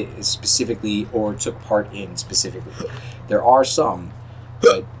it specifically or took part in specifically. There are some,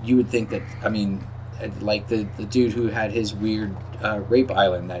 but you would think that, I mean, like the dude who had his weird rape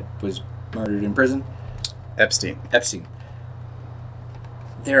island that was murdered in prison. Epstein.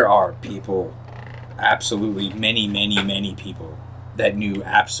 There are people, absolutely many people that knew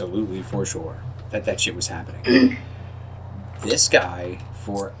absolutely for sure that shit was happening. This guy,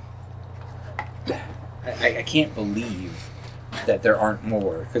 I can't believe that there aren't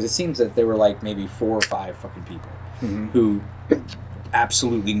more, because it seems that there were like maybe 4 or 5 fucking people who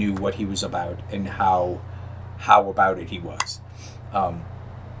absolutely knew what he was about and how about it he was.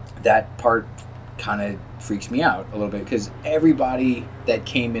 That part kind of freaks me out a little bit, because everybody that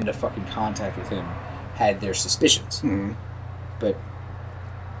came into fucking contact with him had their suspicions. But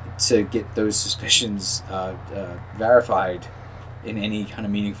to get those suspicions verified in any kind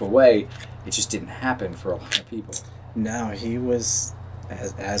of meaningful way, it just didn't happen for a lot of people. No, he was,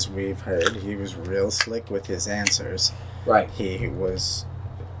 as we've heard, he was real slick with his answers. Right. He was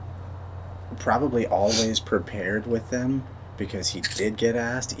probably always prepared with them, because he did get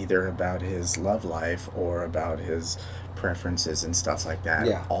asked either about his love life or about his preferences and stuff like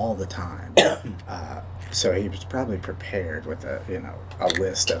that all the time. So he was probably prepared with a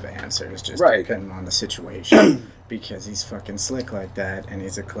list of answers, just depending on the situation, because he's fucking slick like that, and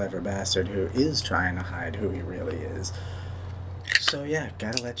he's a clever bastard who is trying to hide who he really is. So yeah,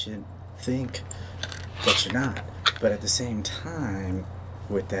 gotta let you think that you're not. But at the same time,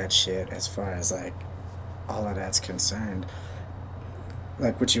 with that shit, as far as like all of that's concerned,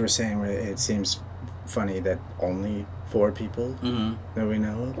 like what you were saying, where it seems funny that only 4 people that we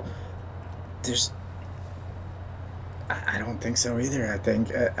know of. I don't think so either. I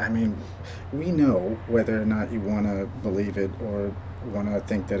think, I mean, we know whether or not you want to believe it or want to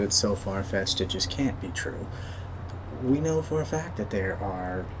think that it's so far-fetched it just can't be true. We know for a fact that there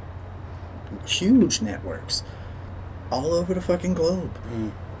are huge networks all over the fucking globe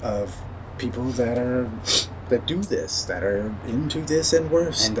of people that do this, that are into this and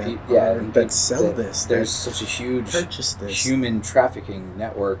worse, and that sell this. There's such a huge purchase this human trafficking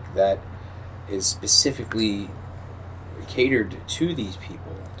network that is specifically catered to these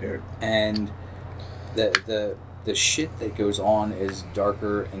people, dude. And the shit that goes on is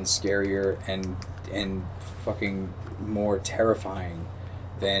darker and scarier and fucking more terrifying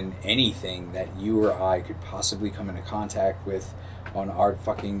than anything that you or I could possibly come into contact with on our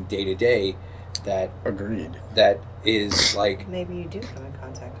fucking day-to-day. That agreed. That is like, maybe you do come in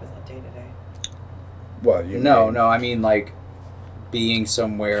contact with it day-to-day. Well, no, I mean like being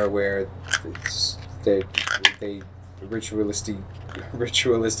somewhere where they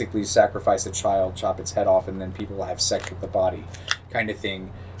ritualistically sacrifice a child, chop its head off, and then people have sex with the body, kind of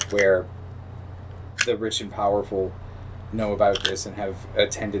thing, where the rich and powerful know about this and have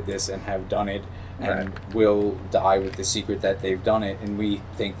attended this and have done it and will die with the secret that they've done it, and we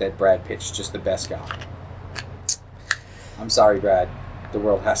think that Brad Pitt's just the best guy. I'm sorry, Brad. The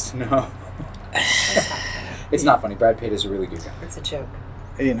world has to know. It's not funny. Brad Pitt is a really good guy. It's a joke.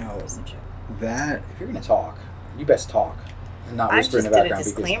 It's a joke. That, if you're going to talk, you best talk and not whisper in the background. I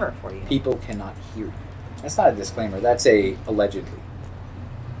just did a disclaimer for you. People cannot hear you. That's not a disclaimer. That's a allegedly.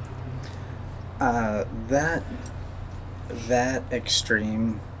 That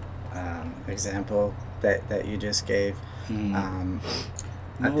extreme example that you just gave, I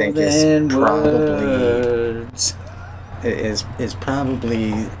think is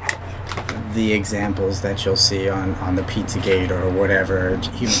probably the examples that you'll see on the Pizzagate or whatever,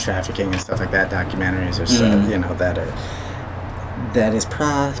 human trafficking and stuff like that, documentaries or so, that is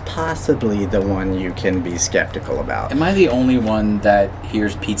possibly the one you can be skeptical about. Am I the only one that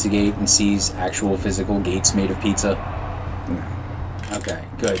hears Pizzagate and sees actual physical gates made of pizza? No. Okay,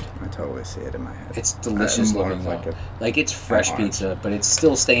 good. I totally see it in my head. It's delicious looking, like it's fresh pizza, but it's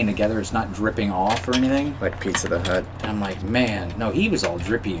still staying together. It's not dripping off or anything. Like Pizza the Hut. And I'm like, man, no, he was all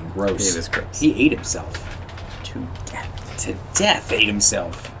drippy and gross. He was gross. He ate himself. To death. To death ate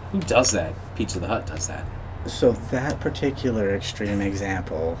himself. Who does that? Pizza the Hut does that. So that particular extreme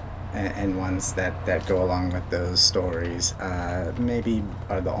example, and ones that go along with those stories, maybe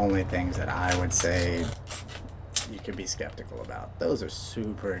are the only things that I would say you could be skeptical about. Those are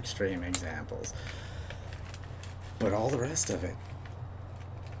super extreme examples. But all the rest of it,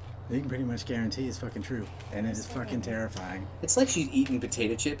 you can pretty much guarantee is fucking true. And it is fucking terrifying. It's like she's eating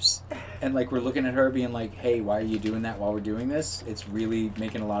potato chips, and like we're looking at her being like, hey, why are you doing that while we're doing this? It's really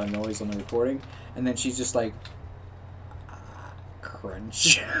making a lot of noise on the recording. And then she's just like,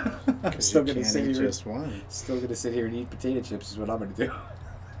 crunch. I'm still You gonna can't sit eat here. just one. Still gonna sit here and eat potato chips is what I'm gonna do.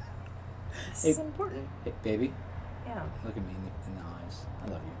 This Hey. is important. Hey, baby, Yeah. look at me in the eyes. I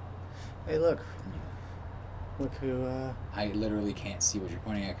love you. Hey, look. Look who, I literally can't see what you're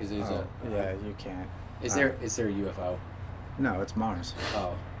pointing at because there's oh, yeah, you can't. Is there a UFO? No, it's Mars.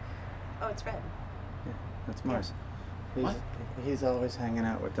 Oh, Oh, it's red. That's Mars. What? He's always hanging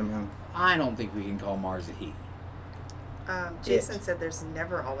out with the moon. I don't think we can call Mars a he. Jason said there's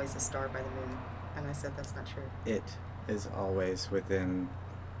never always a star by the moon, and I said that's not true. It is always within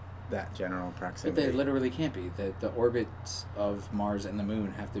that general But proximity. they literally can't be. The orbits of Mars and the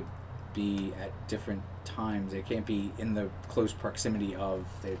moon have to be at different times. They can't be in the close proximity of.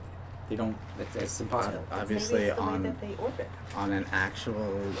 They don't. It's impossible. Obviously, Maybe it's the way on that they orbit. an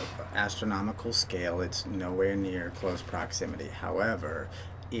actual astronomical scale, it's nowhere near close proximity. However,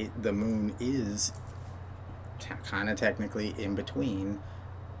 the moon is kind of technically in between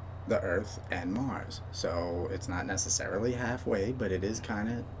the Earth and Mars. So it's not necessarily halfway, but it is kind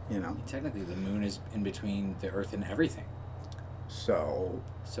of, Technically, the moon is in between the Earth and everything. So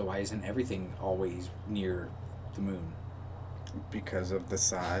So why isn't everything always near the moon? because of the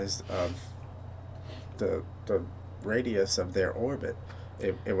size of the radius of their orbit,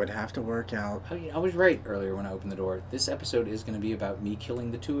 it would have to work out. Oh, yeah, I was right earlier when I opened the door. This episode is going to be about me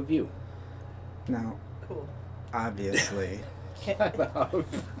killing the two of you. Now, Cool. obviously,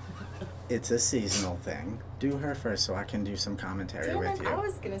 it's a seasonal thing. Do her first so I can do some commentary Damn with it, you. I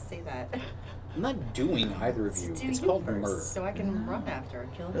was gonna say that. I'm not doing either of you. Do It's you called first, murder. so I can run after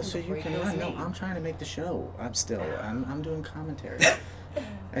and kill him So before you he can kills run. me. No, I'm trying to make the show. I'm doing commentary.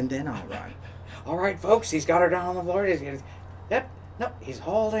 And then I'll run. All right, folks, he's got her down on the floor. Yep. No, he's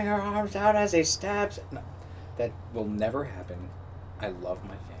holding her arms out as he stabs. No, that will never happen. I love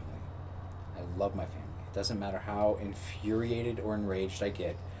my family. I love my family. It doesn't matter how infuriated or enraged I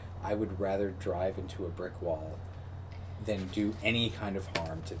get. I would rather drive into a brick wall than do any kind of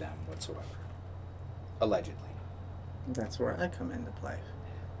harm to them whatsoever. Allegedly. That's where I come into play.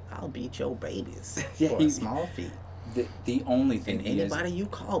 I'll beat your babies Yeah, for he- a small fee. The only thing And he has, anybody you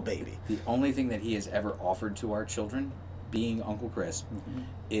call baby. the only thing that he has ever offered to our children, being Uncle Chris,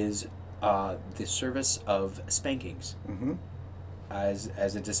 is the service of spankings Mm-hmm. as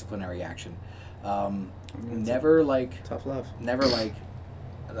a disciplinary action. it's Never like Tough love.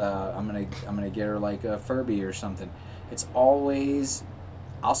 I'm gonna get her like a Furby or something. It's always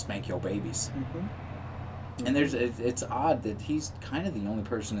I'll spank your babies. Mm-hmm. And it's odd that he's kind of the only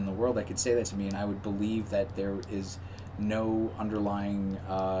person in the world that could say that to me, and I would believe that there is no underlying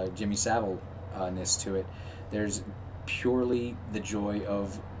Jimmy Savile-ness to it. There's purely the joy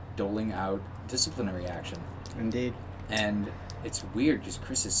of doling out disciplinary action. Indeed. And it's weird because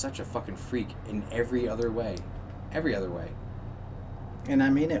Chris is such a fucking freak in every other way. Every other way. And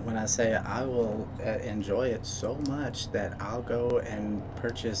I mean it when I say I will enjoy it so much that I'll go and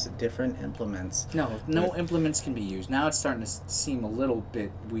purchase different implements. No implements can be used. Now it's starting to seem a little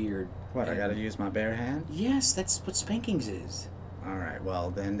bit weird. What, I gotta use my bare hand? Yes, that's what spankings is. Alright, well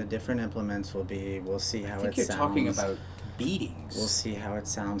then the different implements will be, we'll see how I think it you're sounds. talking about beatings. We'll see how it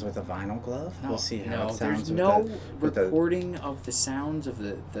sounds with a vinyl glove. No, We'll see how no, it sounds there's with no with the recording of the sounds of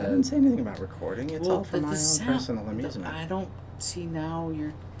the. I didn't say anything about recording. It's all for the my own sound- personal amusement. I don't see now.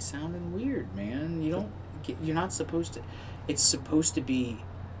 You're sounding weird, man. You don't. You're not supposed to. It's supposed to be.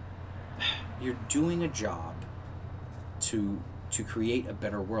 You're doing a job to create a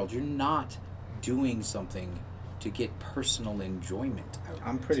better world. You're not doing something to get personal enjoyment out of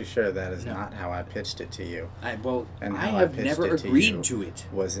I'm it. pretty sure that is No. not how I pitched it to you. I And I how I have pitched never it to agreed you. to it.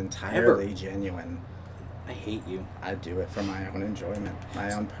 Was entirely genuine. I hate you. I do it for my own enjoyment,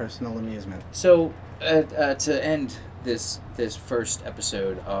 my own personal amusement. So, to end this first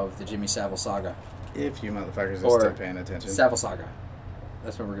episode of the Jimmy Savile saga, If you motherfuckers are Or still paying attention. Savile saga,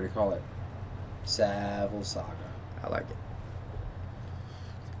 that's what we're gonna call it. Savile saga. I like it.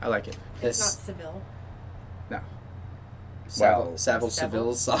 I like it. It's This not Seville. No. Savile, well- Savile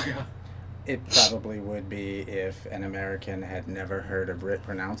Savile. Seville saga. It probably would be if an American had never heard a Brit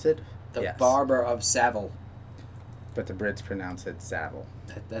pronounce it. The Yes. Barber of Savile. But the Brits pronounce it Savile.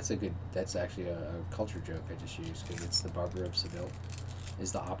 That's actually a culture joke I just used because it's the Barber of Seville,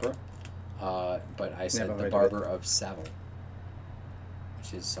 is the opera. But I said Never the heard of Barber of Savile,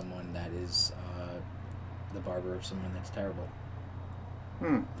 which is someone that is the barber of someone that's terrible.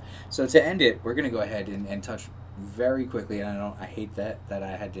 Hmm. So to end it, we're gonna go ahead and touch very quickly, and I hate that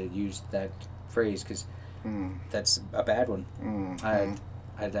I had to use that phrase because that's a bad one. I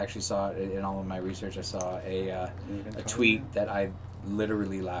actually saw it in all of my research. I saw a tweet that I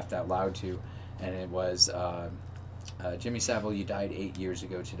literally laughed out loud to, and it was Jimmy Savile, you died 8 years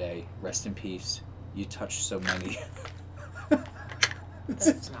ago today. Rest in peace. You touched so many.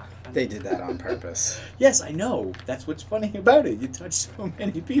 That's not funny. They did that on purpose. Yes, I know. That's what's funny about it. You touched so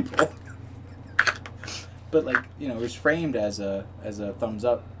many people. But like, you know, it was framed as a thumbs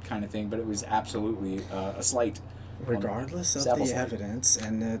up kind of thing, but it was absolutely a slight. Regardless of Savile's the life. evidence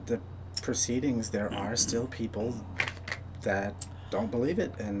and the proceedings, there are still people that don't believe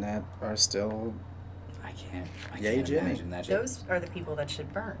it and that are still. I can't Yay, Jimmy. imagine that shit. Those are the people that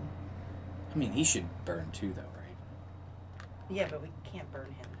should burn. I mean, he should burn too, though, right? Yeah, but we can't burn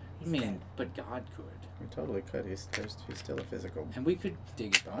him. He's I mean, dead. but God could. We totally could. He's still a physical. And we could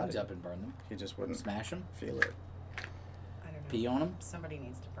dig his bones up and burn them. He just wouldn't Smash them. feel it. I don't know. Pee on them. Somebody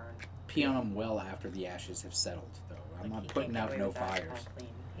needs to burn. Pee on them well after the ashes have settled, though. I'm Like, not he putting can't out get no away with that fires. all clean.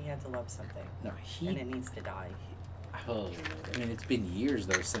 He had to love something, No, and it needs to die. Oh, I mean, it's been years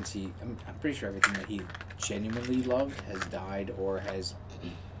though since he. I'm pretty sure everything that he genuinely loved has died or has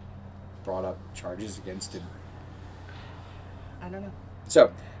brought up charges against him. I don't know.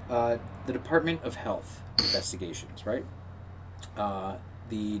 So, the Department of Health investigations, right?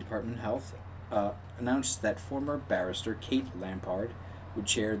 The Department of Health announced that former barrister Kate Lampard would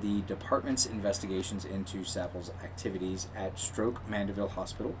chair the department's investigations into Savile's activities at Stoke Mandeville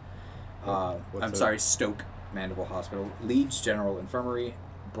Hospital. Stoke Mandeville Hospital, Leeds General Infirmary,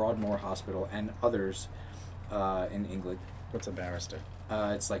 Broadmoor Hospital, and others in England. What's a barrister?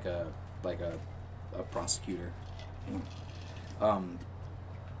 It's like a prosecutor.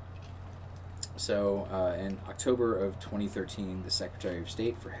 So in October of 2013, the Secretary of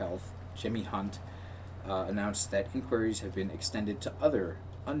State for Health, Jimmy Hunt, announced that inquiries have been extended to other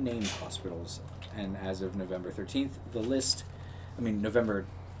unnamed hospitals, and as of November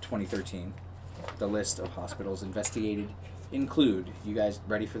 2013, the list of hospitals investigated include, you guys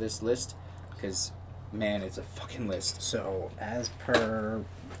ready for this list? Because, man, it's a fucking list. So, as per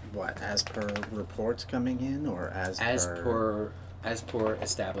what? As per reports coming in, or as per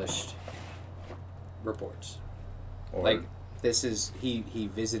established reports. or, Like, this is, he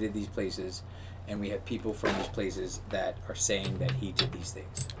visited these places, and we have people from these places that are saying that he did these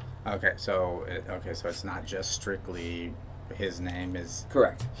things. so it's not just strictly his name is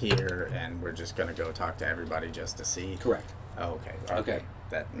Correct. here, and we're just gonna go talk to everybody just to see. Correct. Oh, okay.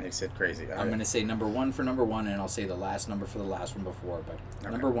 That makes it crazy. I'm going to say number one for number one, and I'll say the last number for the last one before. But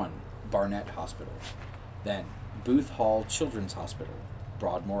number one, Barnet Hospital. Then Booth Hall Children's Hospital,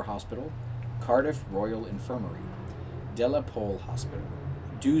 Broadmoor Hospital, Cardiff Royal Infirmary, Delapole Hospital,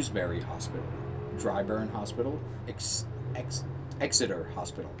 Dewsbury Hospital, Dryburn Hospital, Exeter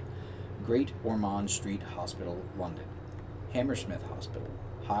Hospital, Great Ormond Street Hospital, London, Hammersmith Hospital,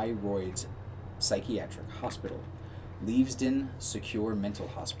 High Royds Psychiatric Hospital, Leavesden Secure Mental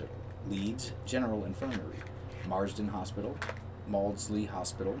Hospital, Leeds General Infirmary, Marsden Hospital, Maudsley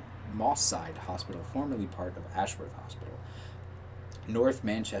Hospital, Moss-Side Hospital, formerly part of Ashworth Hospital, North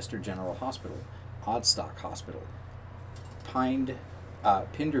Manchester General Hospital, Odstock Hospital,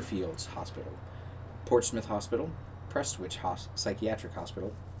 Pinderfields Hospital, Portsmouth Hospital, Prestwich Psychiatric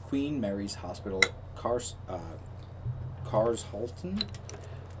Hospital, Queen Mary's Hospital, Carshalton,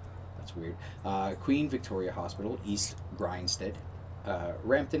 that's weird, Queen Victoria Hospital, East Grinstead,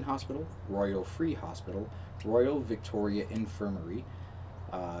 Rampton Hospital, Royal Free Hospital, Royal Victoria Infirmary,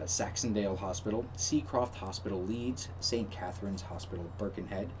 Saxondale Hospital, Seacroft Hospital, Leeds, St. Catherine's Hospital,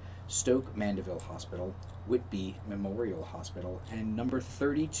 Birkenhead, Stoke Mandeville Hospital, Whitby Memorial Hospital, and number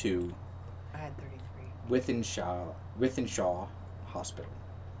 32, I had 33. Wythenshawe Hospital.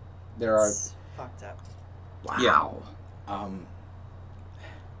 There are... It's fucked up. Wow. Yeah.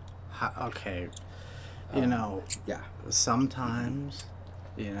 Okay. Yeah. Sometimes,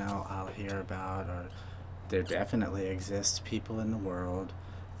 I'll hear about, or there definitely exists people in the world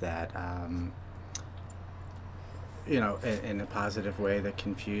that, in a positive way that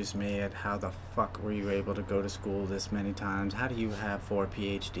confuse me at how the fuck were you able to go to school this many times? How do you have 4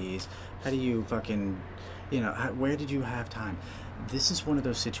 PhDs? How do you fucking, where did you have time? This is one of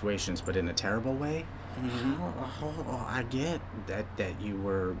those situations, but in a terrible way. How I get that you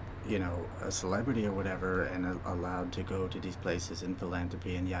were, a celebrity or whatever, and allowed to go to these places in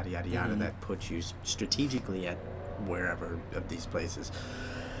philanthropy and yada yada yada. That puts you strategically at wherever of these places.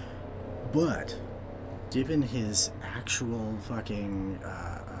 But given his actual fucking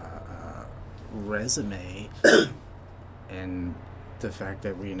resume and the fact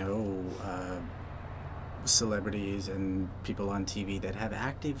that we know celebrities and people on TV that have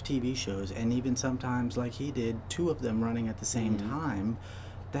active TV shows, and even sometimes, like he did, 2 of them running at the same time,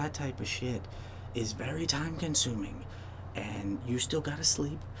 that type of shit is very time consuming. And you still gotta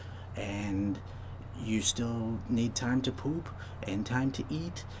sleep, and you still need time to poop and time to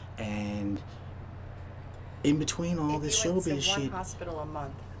eat, and in between all If this you went to showbiz one shit. hospital a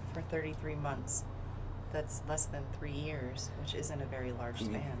month for 33 months, that's less than 3 years, which isn't a very large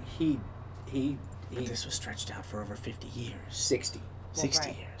span. But this was stretched out for over 50 years. 60. 60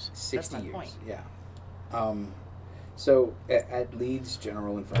 right. years. 60 my years. point. Yeah. So at Leeds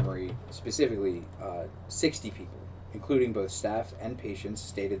General Infirmary, specifically, 60 people, including both staff and patients,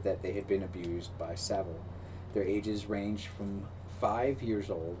 stated that they had been abused by Savile. Their ages ranged from 5 years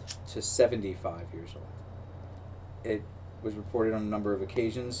old to 75 years old. It was reported on a number of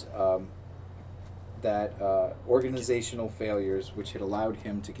occasions that organizational failures, which had allowed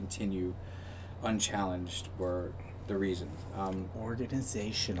him to continue unchallenged, were the reason.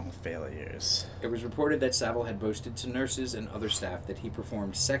 Organizational failures. It was reported that Savile had boasted to nurses and other staff that he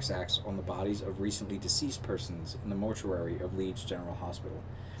performed sex acts on the bodies of recently deceased persons in the mortuary of Leeds General Hospital,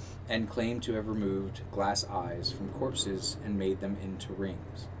 and claimed to have removed glass eyes from corpses and made them into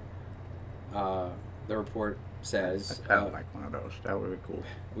rings. The report says... I would like one of those. That would be cool.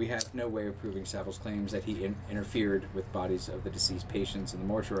 We have no way of proving Savile's claims that he interfered with bodies of the deceased patients in the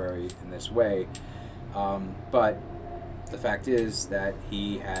mortuary in this way, but the fact is that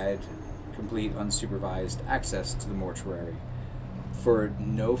he had complete unsupervised access to the mortuary. For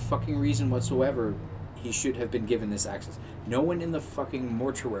no fucking reason whatsoever, he should have been given this access. No one in the fucking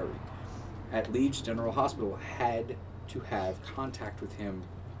mortuary at Leeds General Hospital had to have contact with him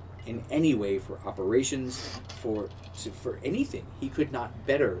in any way for operations, for anything. He could not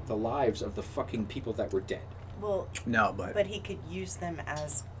better the lives of the fucking people that were dead. Well, No, but he could use them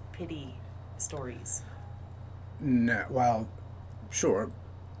as pity stories. no. Well, sure,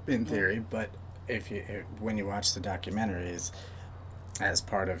 in theory, but when you watch the documentaries, as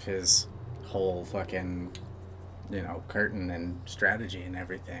part of his whole fucking, curtain and strategy and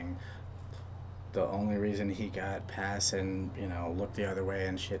everything, the only reason he got past and, looked the other way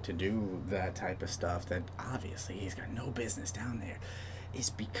and shit to do that type of stuff that obviously he's got no business down there is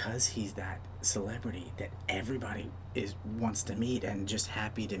because he's that celebrity that everybody wants to meet and just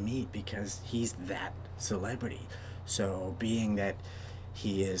happy to meet because he's that celebrity. So being that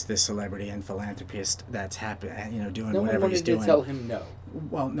he is this celebrity and philanthropist that's happy, doing No one whatever he's wanted doing. to tell him no.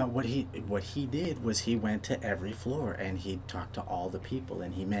 Well, no, what he did was he went to every floor and he talked to all the people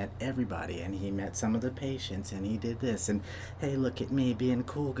and he met everybody and he met some of the patients and he did this and, hey, look at me being a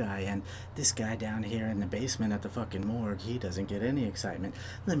cool guy, and this guy down here in the basement at the fucking morgue, he doesn't get any excitement.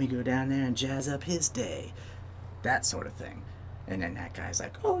 Let me go down there and jazz up his day. That sort of thing. And then that guy's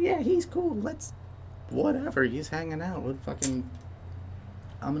like, oh yeah, he's cool. Whatever, he's hanging out with fucking...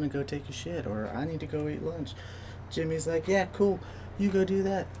 I'm gonna go take a shit, or I need to go eat lunch. Jimmy's like, yeah, cool, you go do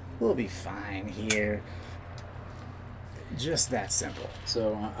that. We'll be fine here. Just that simple.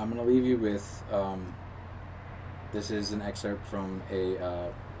 So I'm going to leave you with, this is an excerpt from a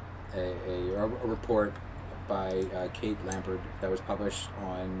report by Kate Lampard that was published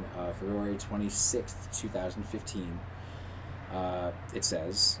on February 26th, 2015. It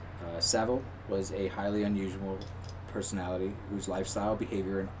says, Savile was a highly unusual personality whose lifestyle,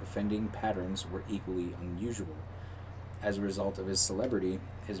 behavior, and offending patterns were equally unusual. As a result of his celebrity,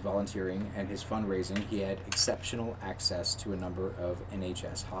 his volunteering, and his fundraising, he had exceptional access to a number of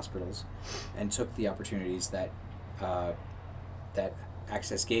NHS hospitals and took the opportunities that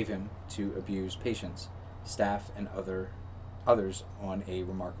access gave him to abuse patients, staff, and others on a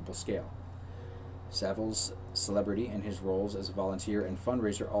remarkable scale. Savile's celebrity and his roles as a volunteer and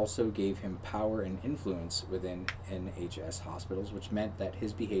fundraiser also gave him power and influence within NHS hospitals, which meant that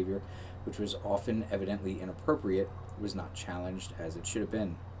his behavior, which was often evidently inappropriate, was not challenged as it should have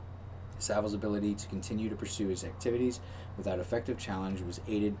been. Savile's ability to continue to pursue his activities without effective challenge was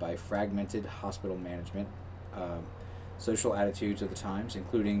aided by fragmented hospital management, social attitudes of the times,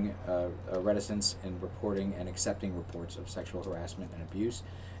 including a reticence in reporting and accepting reports of sexual harassment and abuse,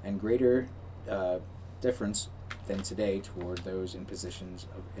 and greater difference than today toward those in positions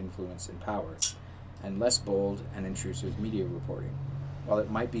of influence and power, and less bold and intrusive media reporting. While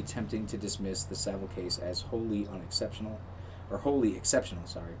it might be tempting to dismiss the Savile case as wholly exceptional,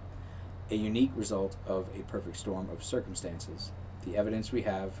 a unique result of a perfect storm of circumstances, the evidence we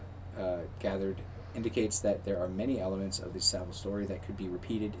have gathered indicates that there are many elements of the Savile story that could be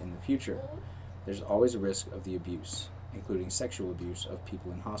repeated in the future. There's always a risk of the abuse, including sexual abuse, of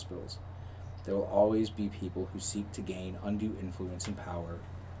people in hospitals. There will always be people who seek to gain undue influence and power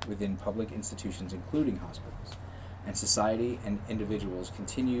within public institutions, including hospitals. And society and individuals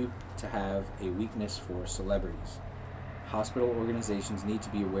continue to have a weakness for celebrities. Hospital organizations need to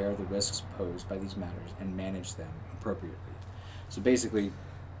be aware of the risks posed by these matters and manage them appropriately. So basically,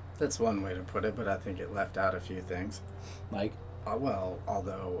 That's one way to put it, but I think it left out a few things. like, Well,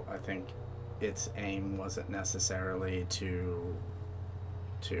 although I think its aim wasn't necessarily to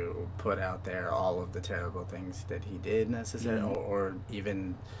put out there all of the terrible things that he did necessarily, or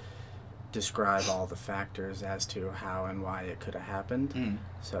even describe all the factors as to how and why it could have happened.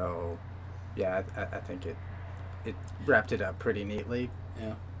 So, yeah, I think it wrapped it up pretty neatly.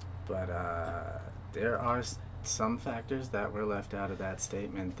 yeah. But there are some factors that were left out of that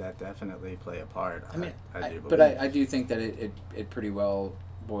statement that definitely play a part. I mean, I do but believe. I do think that it pretty well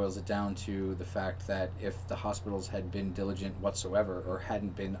boils it down to the fact that if the hospitals had been diligent whatsoever or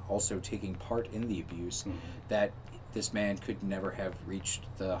hadn't been also taking part in the abuse, that this man could never have reached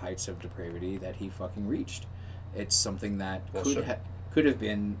the heights of depravity that he fucking reached. It's something that Well, could sure. could have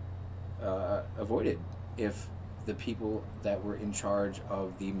been avoided if the people that were in charge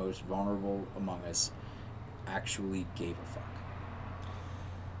of the most vulnerable among us actually gave a fuck.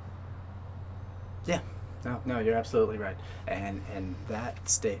 Yeah. No, you're absolutely right. And that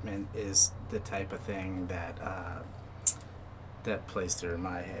statement is the type of thing that that plays through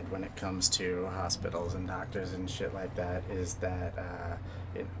my head when it comes to hospitals and doctors and shit like that. Is that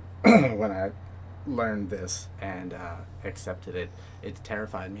when I learned this and accepted it, it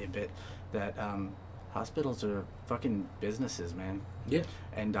terrified me a bit that hospitals are fucking businesses, man, Yeah.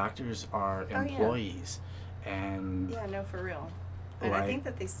 and doctors are yeah. employees, and Yeah, no, for real. And Like- I think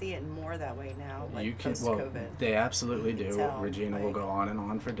that they see it more that way now, like you can post-COVID. they absolutely You can do. tell, Regina will like- go on and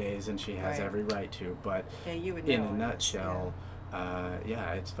on for days, and she has Right. every right to, but Yeah, you would know. in a it. nutshell,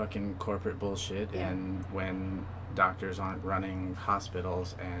 yeah, it's fucking corporate bullshit. Yeah. And when doctors aren't running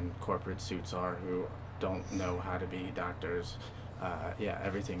hospitals and corporate suits are who don't know how to be doctors, yeah,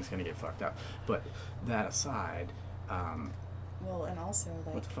 everything's gonna get fucked up. But that aside, Well, and also,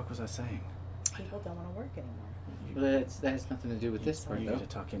 what like, the fuck was I saying? people don't want to work anymore. Well, that has nothing to do with this part, You though. need to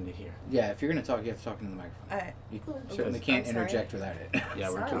talk into here. Yeah, if you're gonna talk, you have to talk into the microphone. I, You Oh, certainly I'm can't sorry. interject without it. Yeah,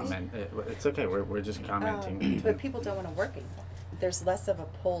 we're Sorry. comment. It's okay. We're just commenting. but people don't want to work anymore. There's less of a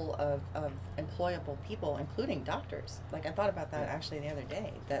pull of employable people, including doctors. Like, I thought about that actually the other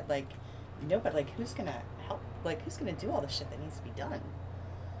day. That, like, nobody, like, who's going to help? Like, who's going to do all the shit that needs to be done?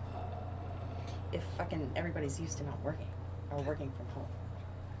 If fucking everybody's used to not working or working from home.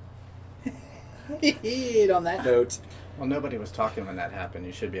 On that note, Well, nobody was talking when that happened.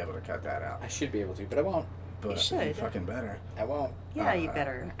 You should be able to cut that out. I should be able to, but I won't. But should. fucking better. I won't. Yeah, you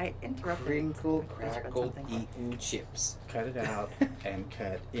better. I interrupted. Crinkled, I just read crackled, something. eaten chips. Cut it out and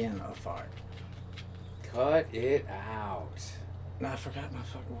cut in a fart. Cut it out. No, I forgot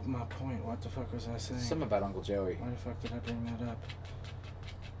my point. What the fuck was I saying? Something about Uncle Joey. Why the fuck did I bring that up?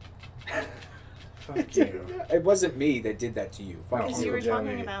 Fuck you. It wasn't me that did that to you. Fuck No, Because you. you were Uncle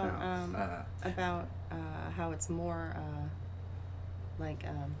talking Joey, about no, how it's more like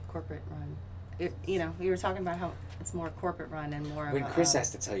corporate run. You were talking about how it's more corporate run and more When of Chris a,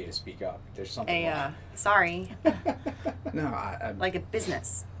 has to tell you to speak up, there's something a wrong. sorry, No, I like a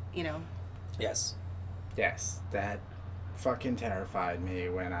business. Yes. yes, that fucking terrified me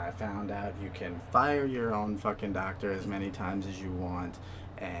when I found out you can fire your own fucking doctor as many times as you want,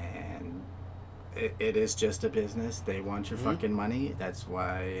 and it is just a business. They want your fucking money. That's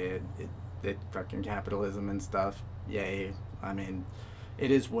why it fucking capitalism and stuff. Yay. I mean,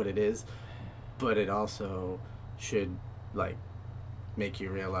 it is what it is, but it also should, like, make you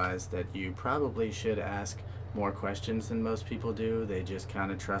realize that you probably should ask more questions than most people do. They just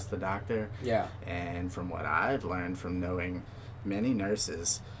kind of trust the doctor. Yeah. And from what I've learned from knowing many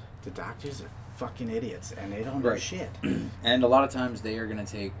nurses, the doctors are fucking idiots and they don't know Right. shit. And a lot of times they are going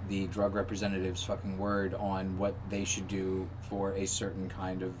to take the drug representative's fucking word on what they should do for a certain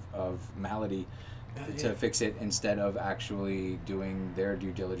kind of malady to fix it instead of actually doing their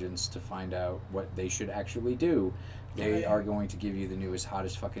due diligence to find out what they should actually do. They are going to give you the newest,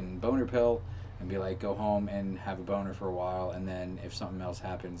 hottest fucking boner pill and be like, go home and have a boner for a while, and then if something else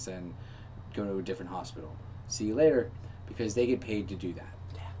happens, then go to a different hospital. See you later, because they get paid to do that.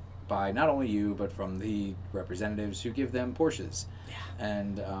 By not only you, but from the representatives who give them Porsches.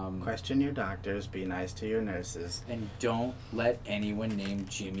 And Question your doctors, be nice to your nurses. and don't let anyone named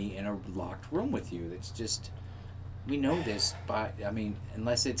Jimmy in a locked room with you. It's just, we know this, but I mean,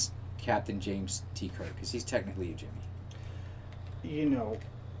 unless it's Captain James T. Kirk, because he's technically a Jimmy. You know,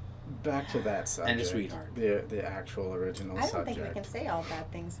 back to that subject. And a sweetheart. The actual original I don't subject. think we can say all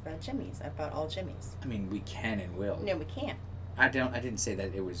bad things about Jimmy's, about all Jimmy's. I mean, we can and will. No, we can't. I didn't say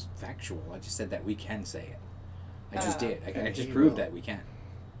that it was factual. I just said that we can say it. I just did. I and just he proved will. that we can.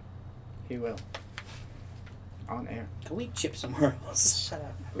 He will. On air. Can we chip somewhere else? Shut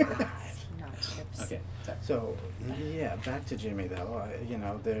up. It's not chips. Okay. Sorry. So, yeah, back to Jimmy though. You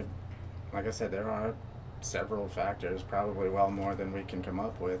know, there, like I said, there are several factors, probably well more than we can come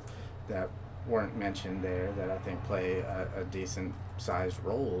up with, that weren't mentioned there that I think play a decent sized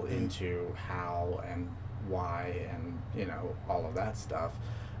role into how and why and, you know, all of that stuff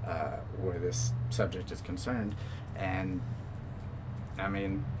where this subject is concerned. And I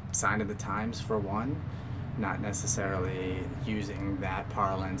mean, sign of the times for one, not necessarily using that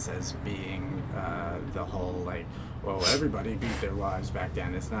parlance as being the whole like, well, everybody beat their wives back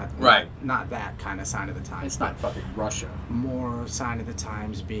then. It's not Right. not that kind of sign of the times. It's not fucking Russia. More sign of the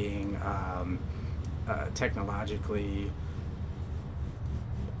times being technologically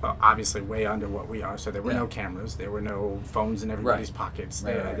obviously way under what we are. So there were Yeah. no cameras, there were no phones in everybody's Right. pockets.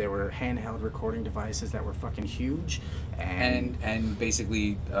 Right, There, right. there were handheld recording devices that were fucking huge, And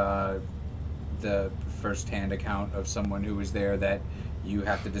basically the first-hand account of someone who was there that you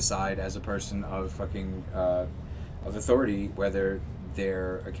have to decide as a person of fucking of authority whether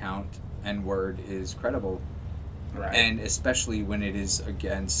their account and word is credible, right. and especially when it is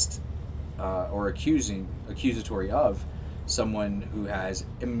against or accusatory of someone who has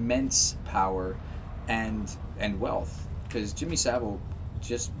immense power and wealth. Because Jimmy Savile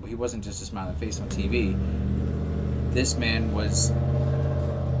he wasn't just a smiling face on TV. This man was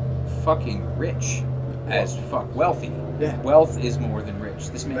fucking rich as fuck. Wealthy. Yeah. Wealth is more than rich.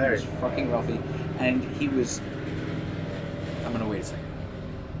 This man Very. was fucking wealthy, and he was. I'm gonna wait a second.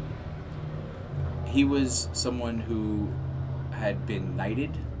 He was someone who had been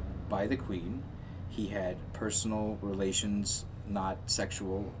knighted by the Queen. He had personal relations, not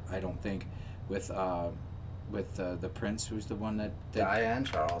sexual, I don't think, with the prince, who's the one that Diane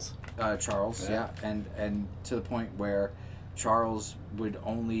Charles. Charles, Yeah. yeah, and to the point where Charles would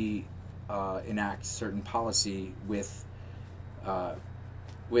only enact certain policy with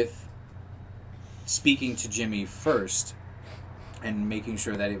speaking to Jimmy first and making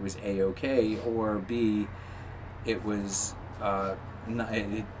sure that it was A-okay, or B, it was not,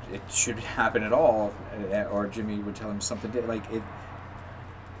 it should happen at all, or Jimmy would tell him something like it.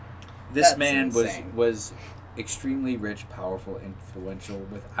 This That's man insane. was extremely rich, powerful, influential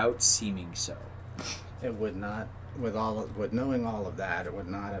without seeming so. It would not, with knowing all of that, it would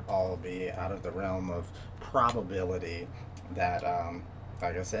not at all be out of the realm of probability that,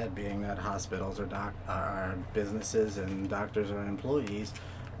 like I said, being that hospitals are businesses and doctors are employees,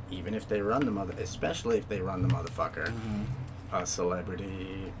 even if they run especially if they run the motherfucker, a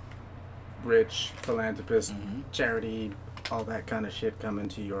celebrity, rich philanthropist, charity, all that kind of shit coming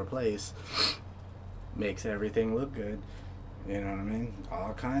to your place makes everything look good. You know what I mean?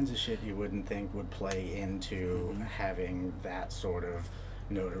 All kinds of shit you wouldn't think would play into having that sort of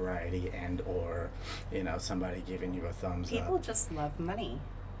notoriety and or, you know, somebody giving you a thumbs People up. just love money.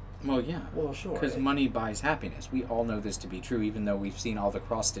 Well, yeah. Well, sure. Because money buys happiness. We all know this to be true, even though we've seen all the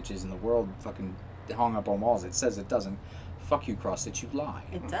cross stitches in the world fucking hung up on walls. It says it doesn't. Fuck you, cross stitch, you lie.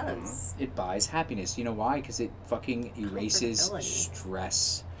 It does. It buys happiness. You know why? Because it fucking erases Comfortability.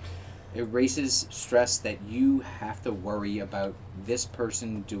 stress. It erases stress that you have to worry about this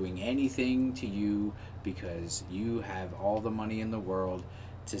person doing anything to you because you have all the money in the world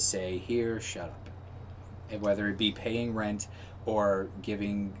to say, here, shut up. And whether it be paying rent or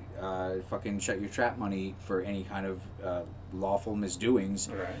giving fucking shut your trap money for any kind of lawful misdoings,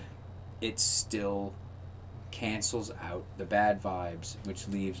 Right. it still cancels out the bad vibes, which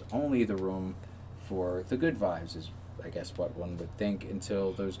leaves only the room for the good vibes, is I guess what one would think,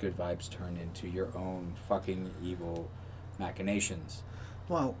 until those good vibes turn into your own fucking evil machinations.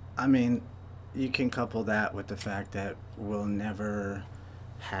 Well, I mean, you can couple that with the fact that we'll never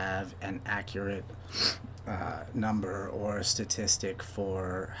have an accurate number or a statistic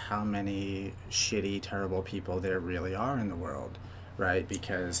for how many shitty, terrible people there really are in the world, right?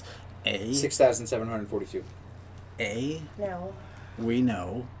 Because 6,742 No. we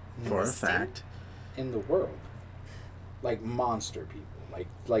know for a Listing? fact. in the world, like monster people,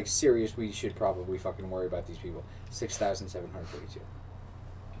 like serious. We should probably fucking worry about these people. 6,742.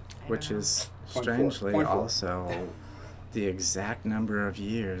 Which is Point four. strangely Point four. also the exact number of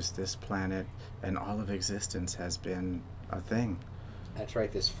years this planet and all of existence has been a thing. That's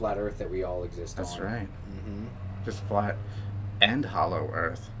right. This flat Earth that we all exist on. That's right. Mm-hmm. Just flat and hollow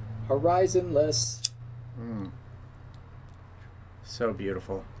Earth. Horizonless. Mm. So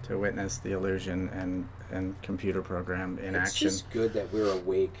beautiful to witness the illusion and computer program in It's action. just good that we're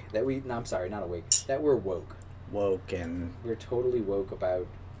awake. I'm sorry, not awake. That we're woke. Woke and We're totally woke about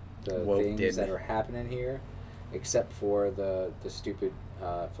the Woke things did. that are happening here, except for the stupid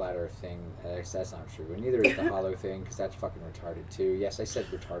flat Earth thing. That's not true. And neither is the hollow thing, because that's fucking retarded too. Yes, I said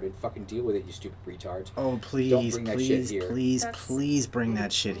retarded. Fucking deal with it, you stupid retards. oh please, bring that shit here. please bring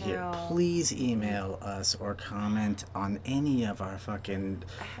that shit here. No. Please email us or comment on any of our fucking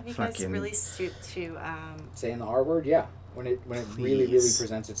Have you guys fucking really stooped to Saying the R word, yeah. When it really Please.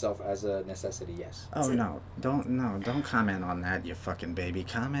 presents itself as a necessity, yes. Oh don't comment on that, you fucking baby.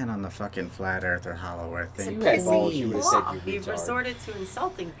 Comment on the fucking flat earth or hollow earth to thing. You had piss balls, you people would've said off? you You've retard. resorted to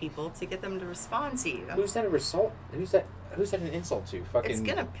insulting people to get them to respond to you. Who's that a result? Who's that an insult to? Fucking It's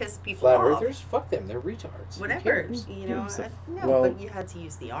gonna piss people flat off. earthers? Fuck them, they're retards. Who Whatever, cares? you know. gives a- No, well- but you had to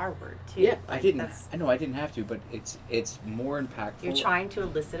use the R word too. Yeah, I Like, didn't. that's- I know I didn't have to, but it's more impactful. You're trying to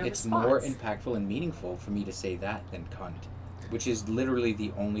elicit a It's response. more impactful and meaningful for me to say that than cunt, which is literally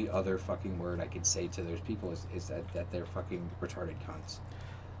the only other fucking word I could say to those people is that they're fucking retarded cunts.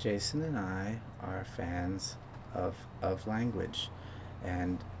 Jason and I are fans of language,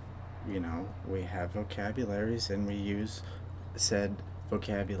 and you know we have vocabularies and we use said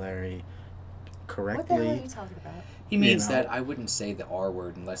vocabulary correctly. What the hell are you talking about? He means know. that I wouldn't say the R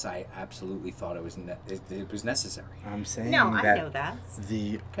word unless I absolutely thought it was it was necessary. I'm saying No, I that know that.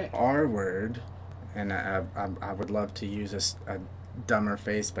 the Okay. R word, and I would love to use a dumber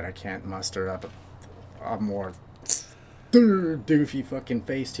face, but I can't muster up a more doofy fucking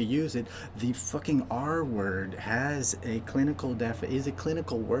face to use it. The fucking R word has a clinical is a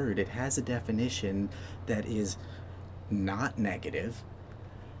clinical word. It has a definition that is not negative.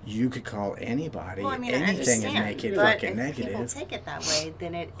 You could call anybody Well, I mean, I anything and understand, make it but fucking if negative. people take it that way,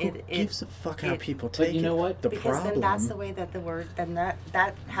 then it Who gives a fuck how it- people But take you know it? what? The because problem. then that's the way that the word then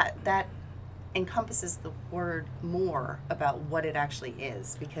that encompasses the word more about what it actually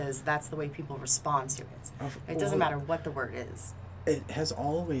is, because that's the way people respond to it. It doesn't well, matter what the word is. It has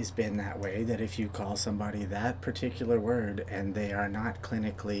always been that way, that if you call somebody that particular word and they are not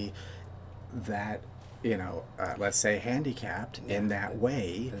clinically that, let's say handicapped in that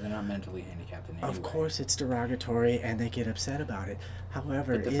way, They're not mentally handicapped in any of way. course it's derogatory and they get upset about it.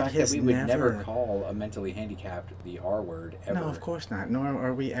 However, But the it fact that has we would never call a mentally handicapped the R word ever. No, of course not. Nor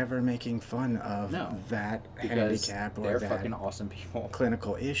are we ever making fun of No, that because handicap or they're that fucking awesome people.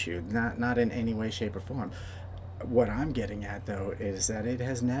 clinical issue. Not in any way, shape, or form. What I'm getting at, though, is that it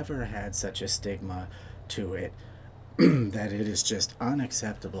has never had such a stigma to it that it is just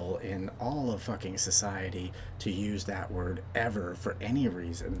unacceptable in all of fucking society to use that word ever for any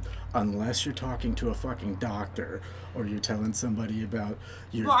reason, unless you're talking to a fucking doctor or you're telling somebody about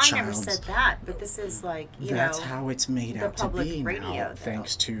your Well, I child's... never said that, but this is like, That's how it's made the out to public be radio, now, though,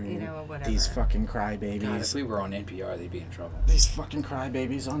 thanks to or whatever. these fucking God, if crybabies. we were on NPR, they'd be in trouble. These fucking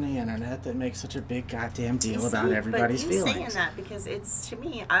crybabies on the internet that make such a big goddamn deal about everybody's but you saying feelings. that, because it's, to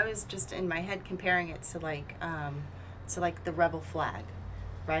me, I was just in my head comparing it to like the rebel flag,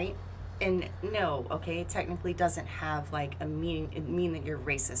 right? And no, okay, it technically doesn't have like a meaning. It mean that you're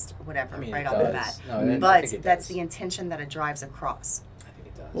racist, whatever, I mean, right it off the does. bat. No, I but think it that's does. the intention that it drives across, I think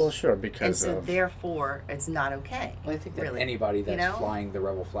it does. Well, sure, and because so of... therefore it's not okay. Well, I think that really. anybody that's You know? flying the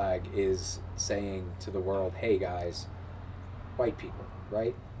rebel flag is saying to the world, "Hey guys, white people,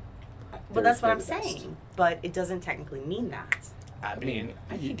 right?" Well, that's what They're I'm the best. saying, but it doesn't technically mean that. I mean,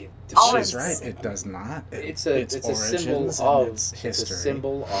 I think it All She's it's- right, it does not. It's a symbol origins of and its history. It's a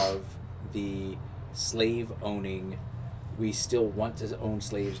symbol of the slave owning. We still want to own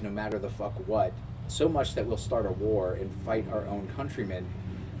slaves no matter the fuck what. So much that we'll start a war and fight our own countrymen.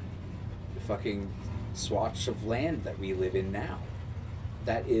 The fucking swatch of land that we live in now.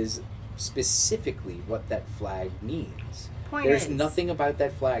 That is specifically what that flag means. Point There's is- nothing about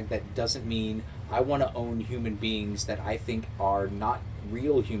that flag that doesn't mean I want to own human beings that I think are not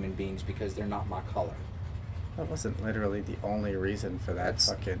real human beings because they're not my color. That wasn't literally the only reason for that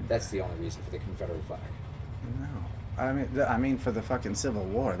fucking... That's the only reason for the Confederate flag. No. I mean, for the fucking Civil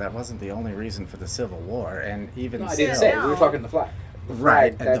War, that wasn't the only reason for the Civil War, and even No, I still... didn't say it. We No. were talking the flag. The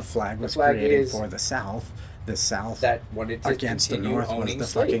Right, flag and the that- flag was the flag created is for the South. The South that wanted to against the continue North was owning the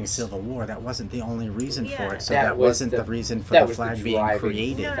slaves. fucking Civil War. That wasn't the only reason for Yeah. it, so That that was wasn't the- the reason for that the was the flag being driving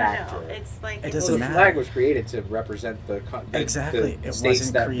created. No, factor. it's like It it's- doesn't Well, the matter. flag was created to represent the Exactly. the It states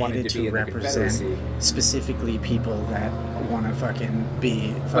wasn't that wanted created to be to in the represent Confederacy. specifically people that want to fucking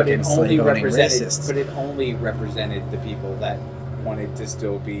be But it fucking only slave-owning represented. racists. But it only represented the people that wanted to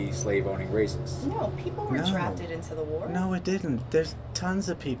still be slave-owning racists. No, people were No. drafted into the war. No, it didn't. There's tons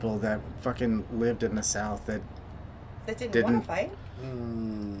of people that fucking lived in the South that that didn't want to fight.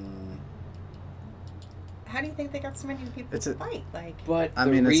 How do you think they got so many people It's to a- fight? Like, But I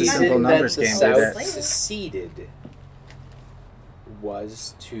the mean, it's a reason simple that numbers the game, South but that- seceded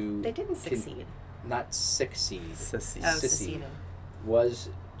was to They didn't succeed. not succeed. Sissy. Oh, Secede. seceded. Was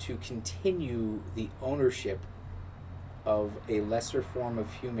to continue the ownership of a lesser form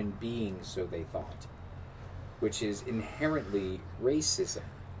of human being, so they thought, which is inherently racism.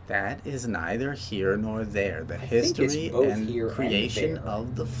 That is neither here nor there. The I think it's history both and here and creation there.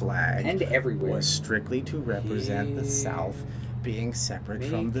 of the flag And everywhere. was strictly to represent the Here. South being separate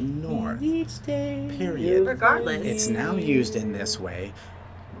from the North. Period. Period. Regardless. It's now used in this way,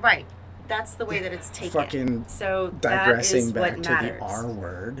 Right. That's the way that it's taken. Fucking so digressing that is back what to matters. the R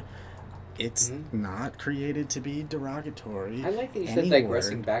word. It's not created to be derogatory. I like that you said Any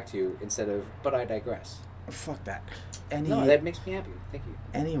digressing word- back to instead of, but I digress. Fuck that. No, that makes me happy. Thank you.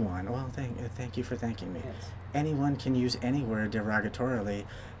 Anyone. Well, thank you for thanking me. Yes. Anyone can use any word derogatorily.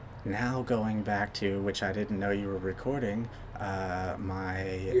 Now going back to, which I didn't know you were recording,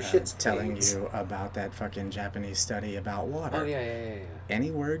 my Your shit's telling AIDS. you about that fucking Japanese study about water. Oh, yeah.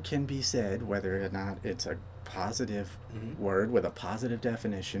 Any word can be said, whether or not it's a positive word with a positive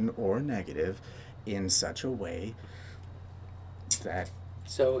definition or negative, in such a way that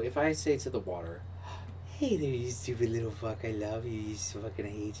So if I say to the water, hey there, you stupid little fuck, I love you, you fucking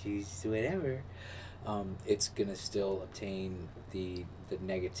hate you, whatever, it's gonna still obtain the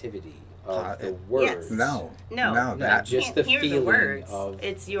negativity of the it- words. Yes. no, No, no, you that just can't the hear feeling the words. of-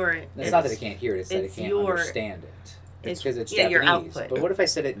 It's your. It's not that it can't hear it, it's that it it's can't your- understand it. It's it's- because it's yeah, your Japanese. output. But what if I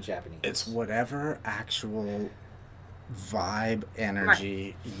said it in Japanese? it's whatever actual vibe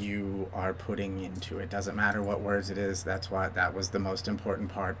energy you are putting into it. Doesn't matter what words it is. That's why that was the most important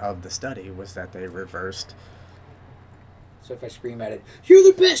part of the study, was that they reversed. So if I scream at it, you're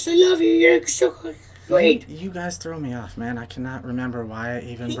the best, I love you, you're so great. You guys throw me off, man. I cannot remember why I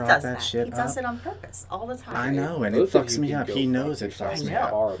even He brought does that that. shit He up. does it on purpose all the time. I know, and Both it of fucks you me can up. go He fuck knows it yourself. I fucks me know. up.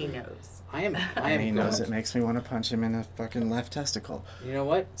 Horribly. He knows. I am And he knows going- it makes me want to punch him in the fucking left testicle. You know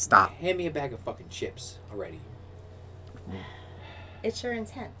what? Stop. Hand me a bag of fucking chips already. It's your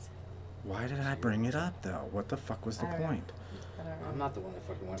intent. Why did I bring it up, though? What the fuck was the I don't know. point? I don't know. I'm not the one that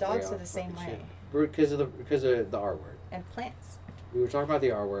fucking went Dogs way are off the same fucking way. shit. Because of the R word. And plants. We were talking about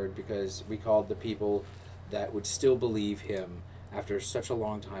the R word because we called the people that would still believe him after such a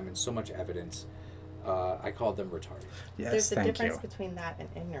long time and so much evidence. I called them retarded. Yes, There's a thank difference you. between that and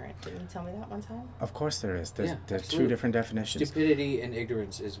ignorant. Didn't you tell me that one time? Of course there is. There's, Yeah, there's two absolutely. different definitions. Stupidity and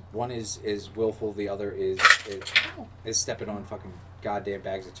ignorance is one is willful, the other is Oh. stepping on fucking goddamn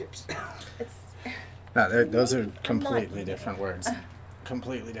bags of chips. It's No, those are not completely eating different it. words.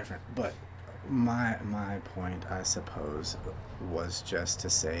 Completely different. But my point, I suppose, was just to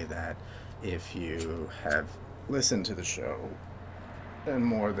say that if you have listened to the show in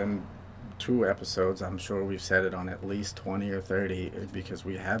more than 2 episodes, I'm sure we've said it on at least 20 or 30 because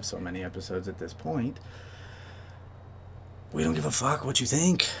we have so many episodes at this point. We don't give a fuck what you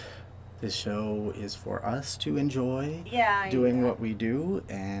think. This show is for us to enjoy Yeah. doing what we do,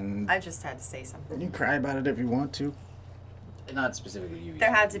 and I just had to say something. you can cry about it if you want to. Not specifically you.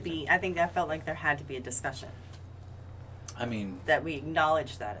 There had to be. I think I felt like there had to be a discussion I mean, that we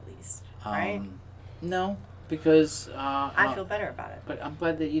acknowledge that at least, right? No, because I feel better about it. But I'm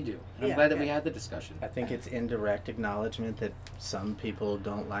glad that you do. And I'm Yeah, glad that we good. had the discussion. I think it's indirect acknowledgement that some people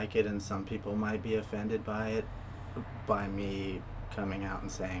don't like it and some people might be offended by it, by me coming out and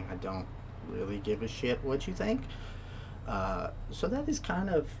saying I don't really give a shit what you think. So that is kind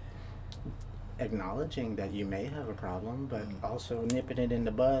of acknowledging that you may have a problem, but also nipping it in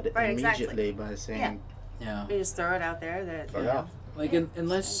the bud Right, immediately exactly. by saying, Yeah. We just throw it out there that fuck you know, off. Like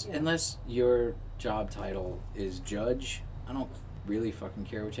unless Yeah. unless your job title is judge, I don't really fucking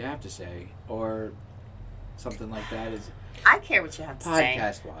care what you have to say or something like that is I care what you have to say.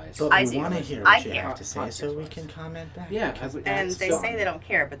 podcast wise. But I we do. want to hear I what you care. have to say so we can comment back. Yeah, because And it's they fun. say they don't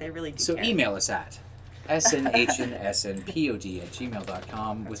care, but they really do So care. email us at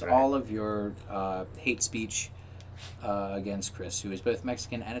snhnsnpod@gmail.com with right. all of your hate speech against Chris, who is both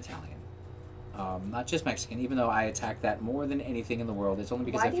Mexican and Italian. Not just Mexican, even though I attack that more than anything in the world. It's only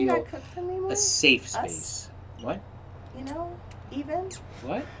because Why I do you feel not cook for me more? a safe Us? space. What? You know, even.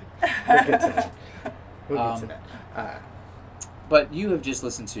 What? We'll get to that. We'll get to Um, that. But you have just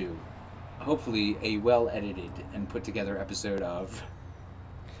listened to, hopefully, a well-edited and put-together episode of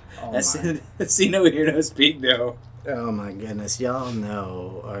Oh my. See No Hear No Speak No. Oh my goodness, y'all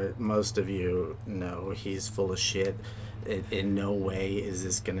know, or most of you know, he's full of shit. In no way is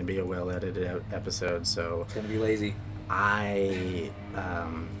this going to be a well-edited episode, so It's gonna be lazy. I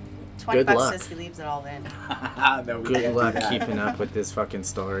 $20 luck. says he leaves it all in. No, we Good can't luck do that. keeping up with this fucking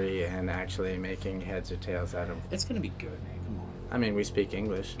story and actually making heads or tails out of. It's gonna be good, man. Come on. I mean, we speak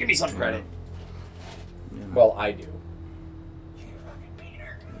English. Give me some credit. You know. Well, I do. You fucking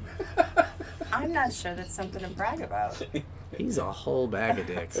Peter. I'm not sure that's something to brag about. He's a whole bag of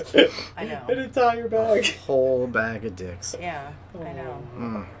dicks. I know. An entire bag. Whole bag of dicks. Yeah, I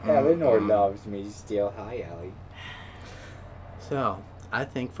know. Eleanor loves me still. Hi, Allie. So, I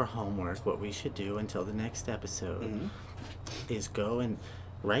think for homework, what we should do until the next episode is go and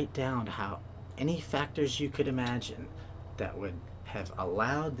write down how any factors you could imagine that would have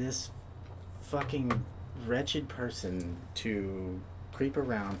allowed this fucking wretched person to creep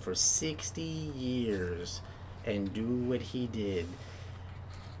around for 60 years and do what he did.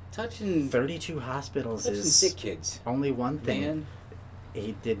 Touching 32 hospitals touching is sick kids. only one thing. Man.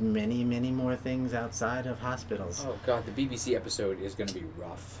 He did many, many more things outside of hospitals. Oh god, the BBC episode is gonna be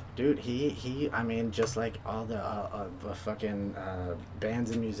rough. Dude, I mean, just like all the fucking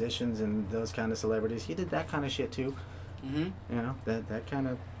bands and musicians and those kind of celebrities, he did that kind of shit too. Mm-hmm. You know, that kind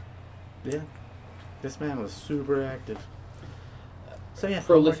of, yeah. This man was super active. So yeah, homework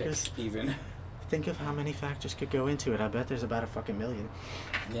Prolific, is- even. think of how many factors could go into it. I bet there's about a fucking million.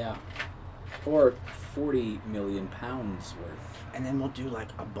 Yeah. Or 40 million pounds worth. And then we'll do like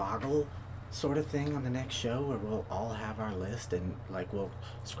a boggle sort of thing on the next show where we'll all have our list and like we'll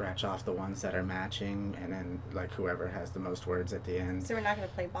scratch off the ones that are matching and then like whoever has the most words at the end. So we're not going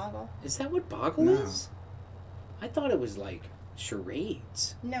to play Boggle? Is that what Boggle No. is? I thought it was like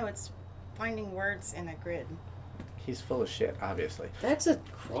charades. No, it's finding words in a grid. He's full of shit, obviously. That's a I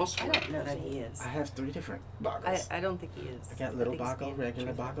crossword. don't know that he is. I have 3 different boggles. I don't think he is. I got little think he's boggle, being regular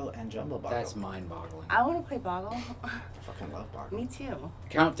truthful. boggle, and jumbo boggle. That's mind-boggling. I want to play Boggle. I fucking love boggle. Me too.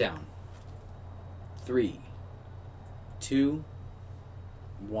 Countdown. 3, 2,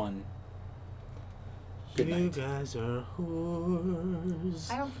 1. Good You night. guys are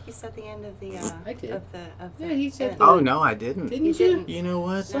whores. I don't think you said the end of the I did. of the Yeah, he said end. the- Oh no, I didn't. Didn't You you? didn't. You know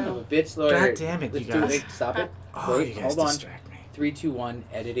what? Son of No. a bitch, lawyer. God damn it, Let's you do guys. it. Stop it. Oh, Wait, you guys hold on. distract me. 3, 2, 1.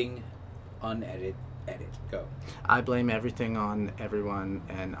 Editing. Unedit. Edit. Go. I blame everything on everyone,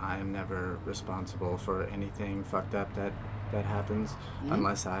 and I am never responsible for anything fucked up that happens,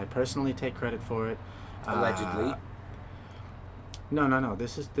 unless I personally take credit for it. Allegedly. No.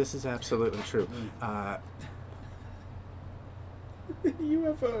 This is absolutely true.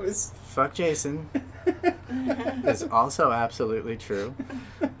 UFOs. Fuck Jason is also absolutely true.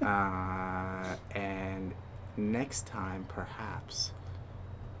 And next time, perhaps,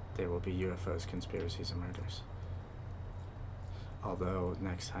 there will be UFOs, conspiracies, and murders. Although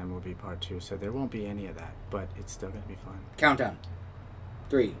next time will be part 2, so there won't be any of that, but it's still going to be fun. Countdown.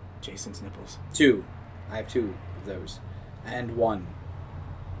 3, Jason's nipples. 2. I have 2 of those. And 1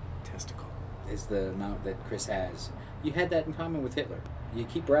 Testicle. is the amount that Chris has. You had that in common with Hitler. You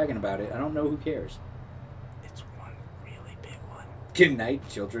keep bragging about it. I don't know who cares. It's one really big one. Good night,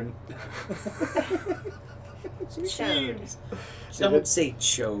 children. Chode. Don't say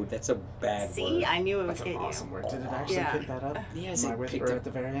chode. That's a bad See, word. I knew it was That's an getting awesome you. word. Did it actually Yeah. pick that up? Yes, My it picked whisper up at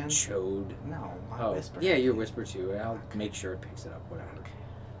the very end? chode. No, my Oh, whisper. yeah, your whisper too. I'll make sure it picks it up. Whatever.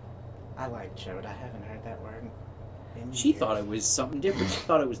 I like chode. I haven't heard that word in She years. thought it was something different. She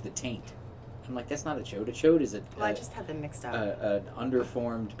thought it was the taint. I'm like, that's not a chode. A chode is Well, I just had them mixed up. an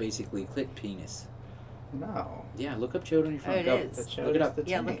underformed, basically, clit penis. No. Yeah, look up chode on your phone. it Go. is. The chode Look it is up. the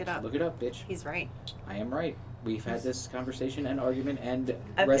Yeah, look taint. it up. Look it up, bitch. He's right. I am right. We've had this conversation and argument and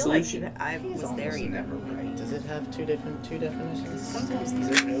I resolution. feel like I He's was there almost even. never right. Does it have two definitions? Sometimes Is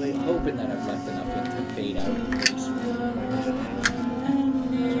it really? I'm hoping that I've left enough in to fade out and graceful. Like,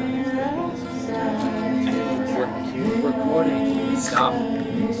 We're recording. Stop.